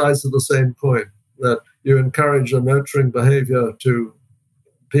two sides of the same coin, that you encourage a nurturing behavior to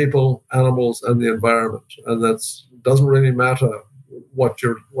people, animals, and the environment. And that doesn't really matter what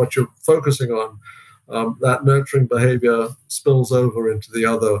you're focusing on. That nurturing behavior spills over into the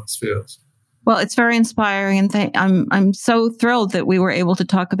other spheres. Well, it's very inspiring, and I'm so thrilled that we were able to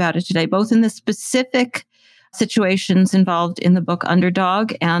talk about it today, both in the specific situations involved in the book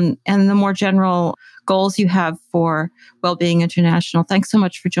Underdog and the more general goals you have for Wellbeing International. Thanks so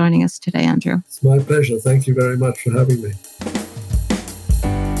much for joining us today, Andrew. It's my pleasure. Thank you very much for having me.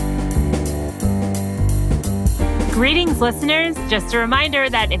 Greetings, listeners. Just a reminder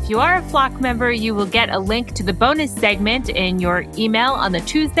that if you are a Flock member, you will get a link to the bonus segment in your email on the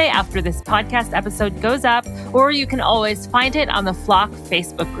Tuesday after this podcast episode goes up, or you can always find it on the Flock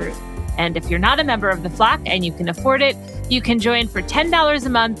Facebook group. And if you're not a member of the Flock and you can afford it, you can join for $10 a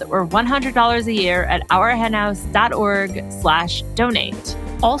month or $100 a year at ourhenhouse.org/donate.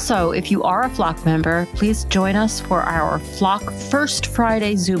 Also, if you are a Flock member, please join us for our Flock First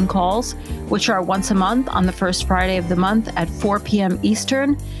Friday Zoom calls, which are once a month on the first Friday of the month at 4 p.m.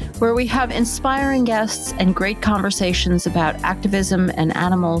 Eastern, where we have inspiring guests and great conversations about activism and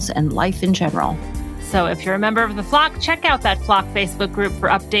animals and life in general. So if you're a member of the Flock, check out that Flock Facebook group for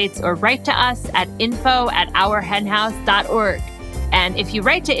updates or write to us at info@ourhenhouse.org. And if you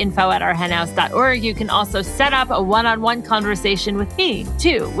write to info@ourhenhouse.org, you can also set up a one-on-one conversation with me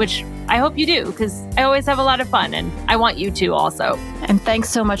too, which I hope you do because I always have a lot of fun and I want you to also. And thanks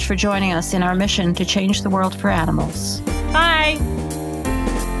so much for joining us in our mission to change the world for animals. Bye.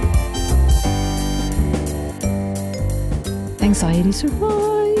 Anxieties are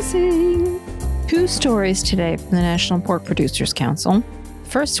rising. 2 stories today from the National Pork Producers Council.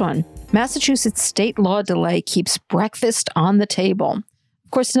 First one. Massachusetts state law delay keeps breakfast on the table.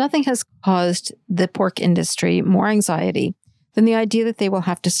 Of course, nothing has caused the pork industry more anxiety than the idea that they will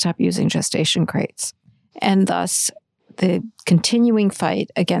have to stop using gestation crates, and thus the continuing fight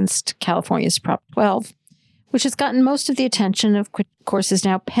against California's Prop 12, which has gotten most of the attention, of course, is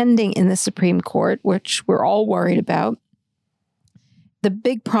now pending in the Supreme Court, which we're all worried about. The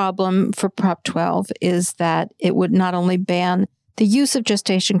big problem for Prop 12 is that it would not only ban the use of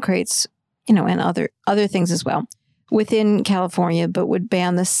gestation crates, and other things as well within California, but would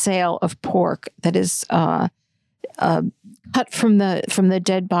ban the sale of pork that is cut from the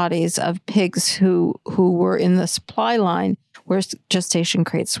dead bodies of pigs who were in the supply line where gestation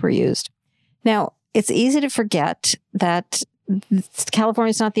crates were used. Now, it's easy to forget that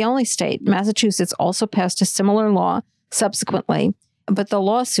California is not the only state. Massachusetts also passed a similar law subsequently, but the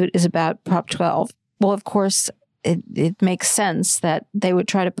lawsuit is about Prop 12. Well, of course, it makes sense that they would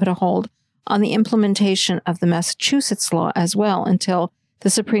try to put a hold on the implementation of the Massachusetts law as well until the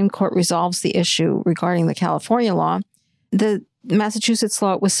Supreme Court resolves the issue regarding the California law. The Massachusetts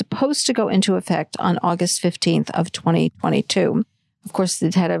law was supposed to go into effect on August 15th of 2022. Of course,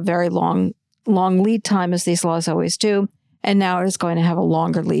 it had a very long lead time, as these laws always do, and now it is going to have a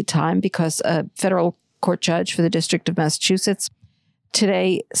longer lead time because a federal court judge for the District of Massachusetts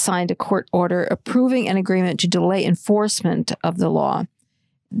today signed a court order approving an agreement to delay enforcement of the law.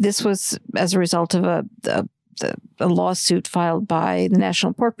 This was as a result of a lawsuit filed by the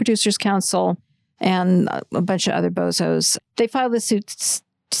National Pork Producers Council and a bunch of other bozos. They filed the suit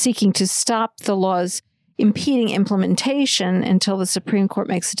seeking to stop the law's impeding implementation until the Supreme Court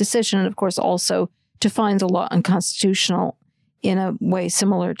makes a decision, and of course also to find the law unconstitutional in a way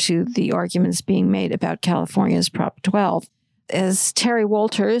similar to the arguments being made about California's Prop 12. As Terry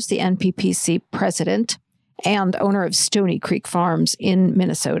Walters, the NPPC president and owner of Stony Creek Farms in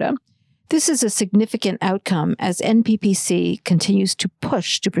Minnesota, this is a significant outcome as NPPC continues to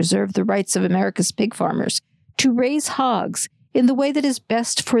push to preserve the rights of America's pig farmers to raise hogs in the way that is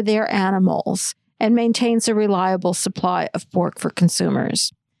best for their animals and maintains a reliable supply of pork for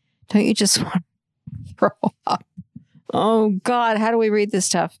consumers. Don't you just want to throw up? Oh, God, how do we read this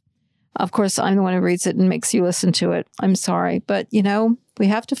stuff? Of course, I'm the one who reads it and makes you listen to it. I'm sorry. But, we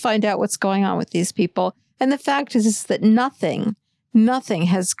have to find out what's going on with these people. And the fact is that nothing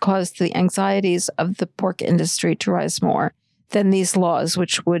has caused the anxieties of the pork industry to rise more than these laws,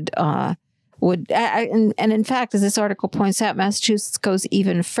 which would and in fact, as this article points out, Massachusetts goes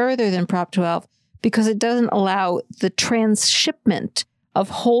even further than Prop 12 because it doesn't allow the transshipment of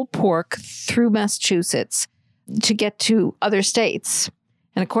whole pork through Massachusetts to get to other states.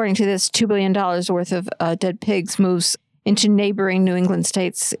 And according to this, $2 billion worth of dead pigs moves into neighboring New England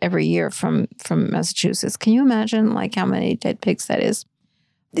states every year from Massachusetts. Can you imagine how many dead pigs that is?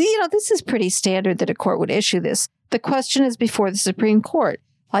 This is pretty standard that a court would issue this. The question is before the Supreme Court.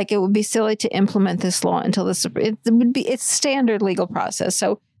 It would be silly to implement this law until it's standard legal process.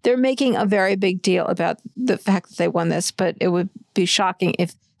 So they're making a very big deal about the fact that they won this, but it would be shocking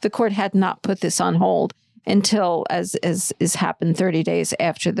if the court had not put this on hold until, as is happened 30 days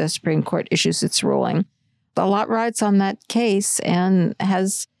after the Supreme Court issues its ruling. A lot rides on that case, and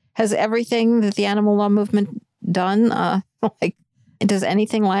has everything that the animal law movement done? Does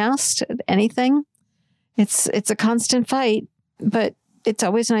anything last? Anything? It's a constant fight, but it's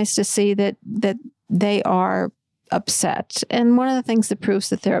always nice to see that they are upset. And one of the things that proves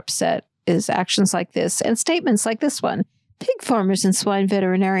that they're upset is actions like this and statements like this one. Pig farmers and swine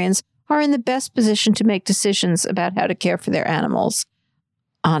veterinarians are in the best position to make decisions about how to care for their animals.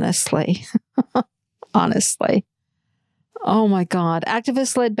 Honestly. Honestly. Oh my God.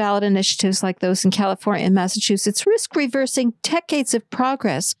 Activist-led ballot initiatives like those in California and Massachusetts risk reversing decades of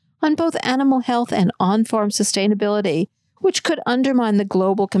progress on both animal health and on-farm sustainability, which could undermine the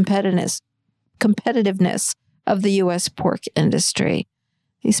global competitiveness of the U.S. pork industry.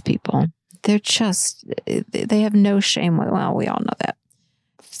 These people, they have no shame. Well, we all know that.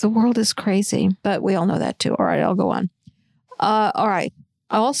 The world is crazy, but we all know that too. All right, I'll go on. All right.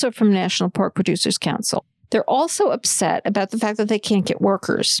 Also from National Pork Producers Council. They're also upset about the fact that they can't get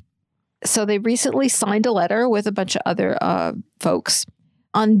workers. So they recently signed a letter with a bunch of other folks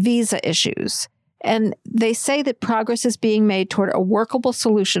on visa issues. And they say that progress is being made toward a workable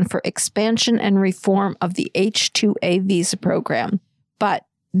solution for expansion and reform of the H-2A visa program. But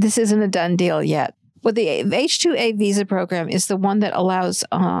this isn't a done deal yet. Well, the H-2A visa program is the one that allows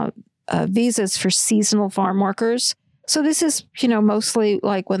visas for seasonal farm workers. So this is, mostly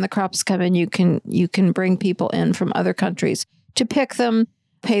like when the crops come in, you can bring people in from other countries to pick them,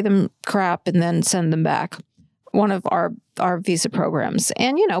 pay them crap, and then send them back. One of our visa programs.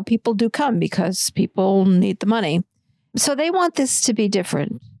 And, people do come because people need the money. So they want this to be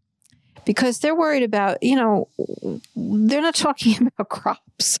different because they're worried about, they're not talking about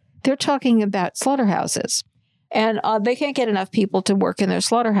crops. They're talking about slaughterhouses. And they can't get enough people to work in their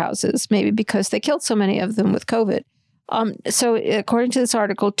slaughterhouses, maybe because they killed so many of them with COVID. So according to this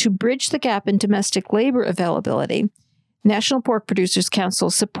article, to bridge the gap in domestic labor availability, National Pork Producers Council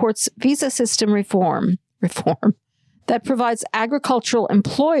supports visa system reform that provides agricultural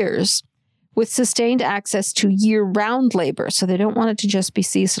employers with sustained access to year-round labor. So they don't want it to just be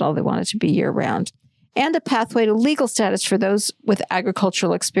seasonal. They want it to be year-round. And a pathway to legal status for those with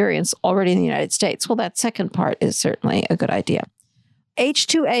agricultural experience already in the United States. Well, that second part is certainly a good idea.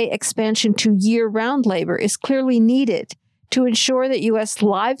 H-2A expansion to year-round labor is clearly needed to ensure that U.S.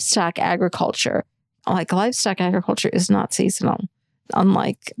 livestock agriculture, is not seasonal,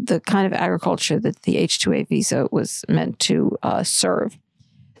 unlike the kind of agriculture that the H-2A visa was meant to serve.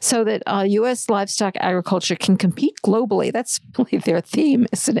 So that U.S. livestock agriculture can compete globally. That's really their theme,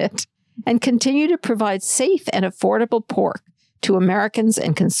 isn't it? And continue to provide safe and affordable pork to Americans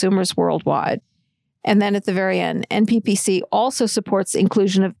and consumers worldwide. And then at the very end, NPPC also supports the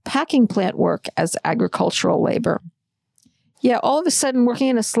inclusion of packing plant work as agricultural labor. Yeah, all of a sudden, working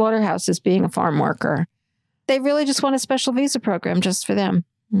in a slaughterhouse is being a farm worker. They really just want a special visa program just for them.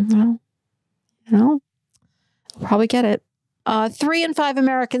 Probably get it. 3 in 5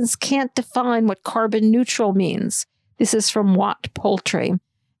 Americans can't define what carbon neutral means. This is from Watt Poultry.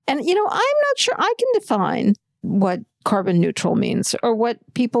 And, I'm not sure I can define what carbon neutral means or what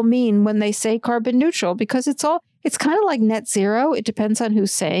people mean when they say carbon neutral, because it's kind of like net zero. It depends on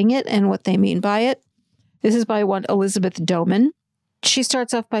who's saying it and what they mean by it. This is by one Elizabeth Doman. She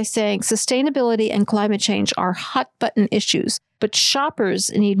starts off by saying sustainability and climate change are hot button issues, but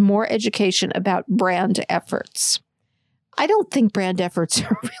shoppers need more education about brand efforts. I don't think brand efforts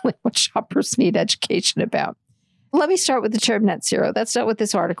are really what shoppers need education about. Let me start with the term net zero. That's not what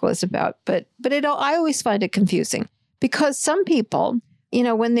this article is about, but I always find it confusing because some people,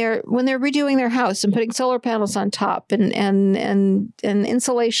 when they're redoing their house and putting solar panels on top and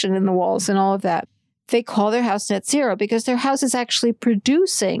insulation in the walls and all of that, they call their house net zero because their house is actually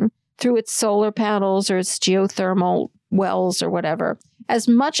producing through its solar panels or its geothermal wells or whatever as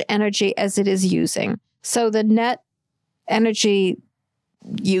much energy as it is using. So the net energy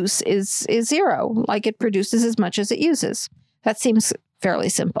use is zero, like it produces as much as it uses. That seems fairly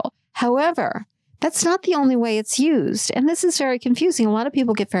simple. However, that's not the only way it's used. And this is very confusing. A lot of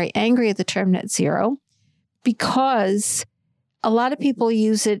people get very angry at the term net zero because a lot of people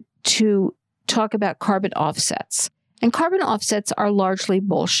use it to talk about carbon offsets. And carbon offsets are largely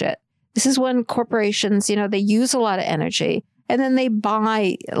bullshit. This is when corporations, they use a lot of energy and then they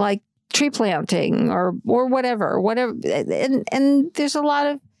buy like tree planting or whatever. And there's a lot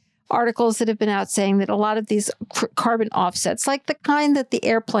of articles that have been out saying that a lot of these carbon offsets, like the kind that the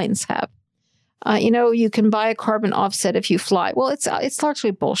airplanes have, you can buy a carbon offset if you fly. Well, it's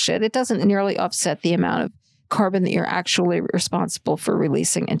largely bullshit. It doesn't nearly offset the amount of carbon that you're actually responsible for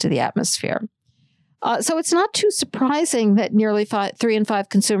releasing into the atmosphere. So it's not too surprising that nearly 3 in 5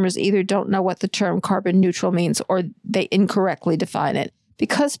 consumers either don't know what the term carbon neutral means or they incorrectly define it.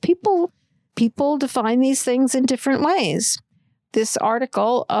 Because people define these things in different ways. This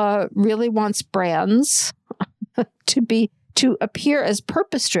article really wants brands to appear as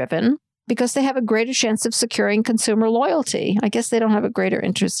purpose-driven because they have a greater chance of securing consumer loyalty. I guess they don't have a greater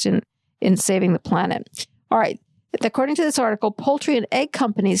interest in saving the planet. All right. According to this article, poultry and egg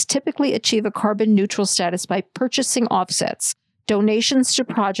companies typically achieve a carbon neutral status by purchasing offsets, donations to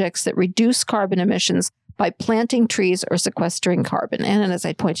projects that reduce carbon emissions by planting trees or sequestering carbon. And as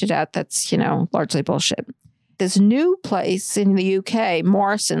I pointed out, that's, largely bullshit. This new place in the UK,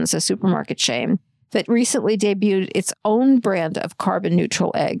 Morrison's, a supermarket chain, that recently debuted its own brand of carbon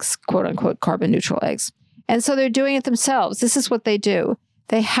neutral eggs, quote unquote, carbon neutral eggs. And so they're doing it themselves. This is what they do.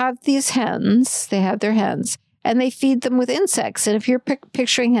 they have these hens, they have their hens, and they feed them with insects. And if you're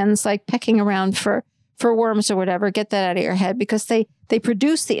picturing hens like pecking around for worms or whatever, get that out of your head, because they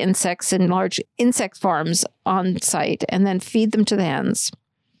produce the insects in large insect farms on site and then feed them to the hens.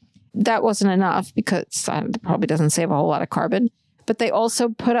 That wasn't enough because it probably doesn't save a whole lot of carbon. But they also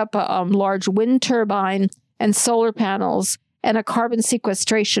put up a large wind turbine and solar panels and a carbon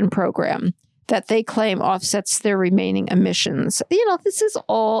sequestration program that they claim offsets their remaining emissions. This is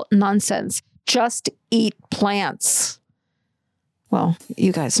all nonsense. Just eat plants. Well,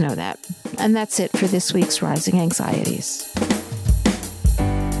 you guys know that. And that's it for this week's Rising Anxieties.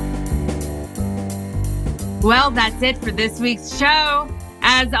 Well, that's it for this week's show.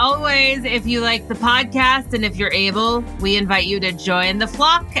 As always, if you like the podcast and if you're able, we invite you to join the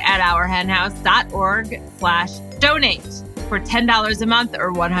flock at ourhenhouse.org/donate for $10 a month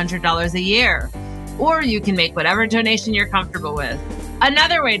or $100 a year. Or you can make whatever donation you're comfortable with.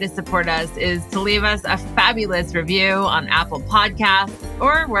 Another way to support us is to leave us a fabulous review on Apple Podcasts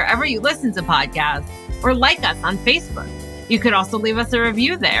or wherever you listen to podcasts, or like us on Facebook. You could also leave us a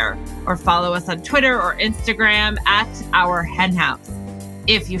review there or follow us on Twitter or Instagram at Our Hen House.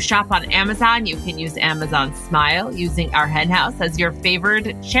 If you shop on Amazon, you can use Amazon Smile using Our Hen House as your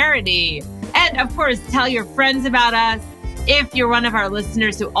favorite charity. And of course, tell your friends about us. If you're one of our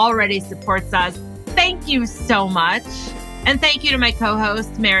listeners who already supports us, thank you so much. And thank you to my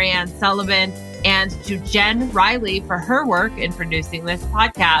co-host, Marianne Sullivan, and to Jen Riley for her work in producing this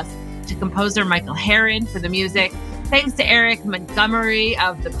podcast, to composer Michael Herron for the music. Thanks to Eric Montgomery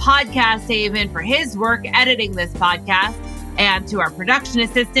of the Podcast Haven for his work editing this podcast, and to our production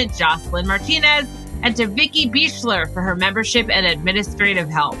assistant, Jocelyn Martinez, and to Vicky Bichler for her membership and administrative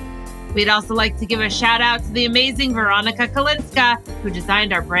help. We'd also like to give a shout out to the amazing Veronica Kalinska, who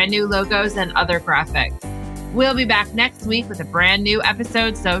designed our brand new logos and other graphics. We'll be back next week with a brand new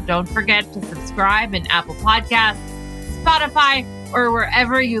episode, so don't forget to subscribe in Apple Podcasts, Spotify, or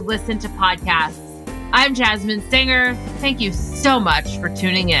wherever you listen to podcasts. I'm Jasmine Singer. Thank you so much for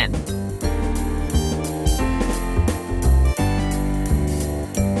tuning in.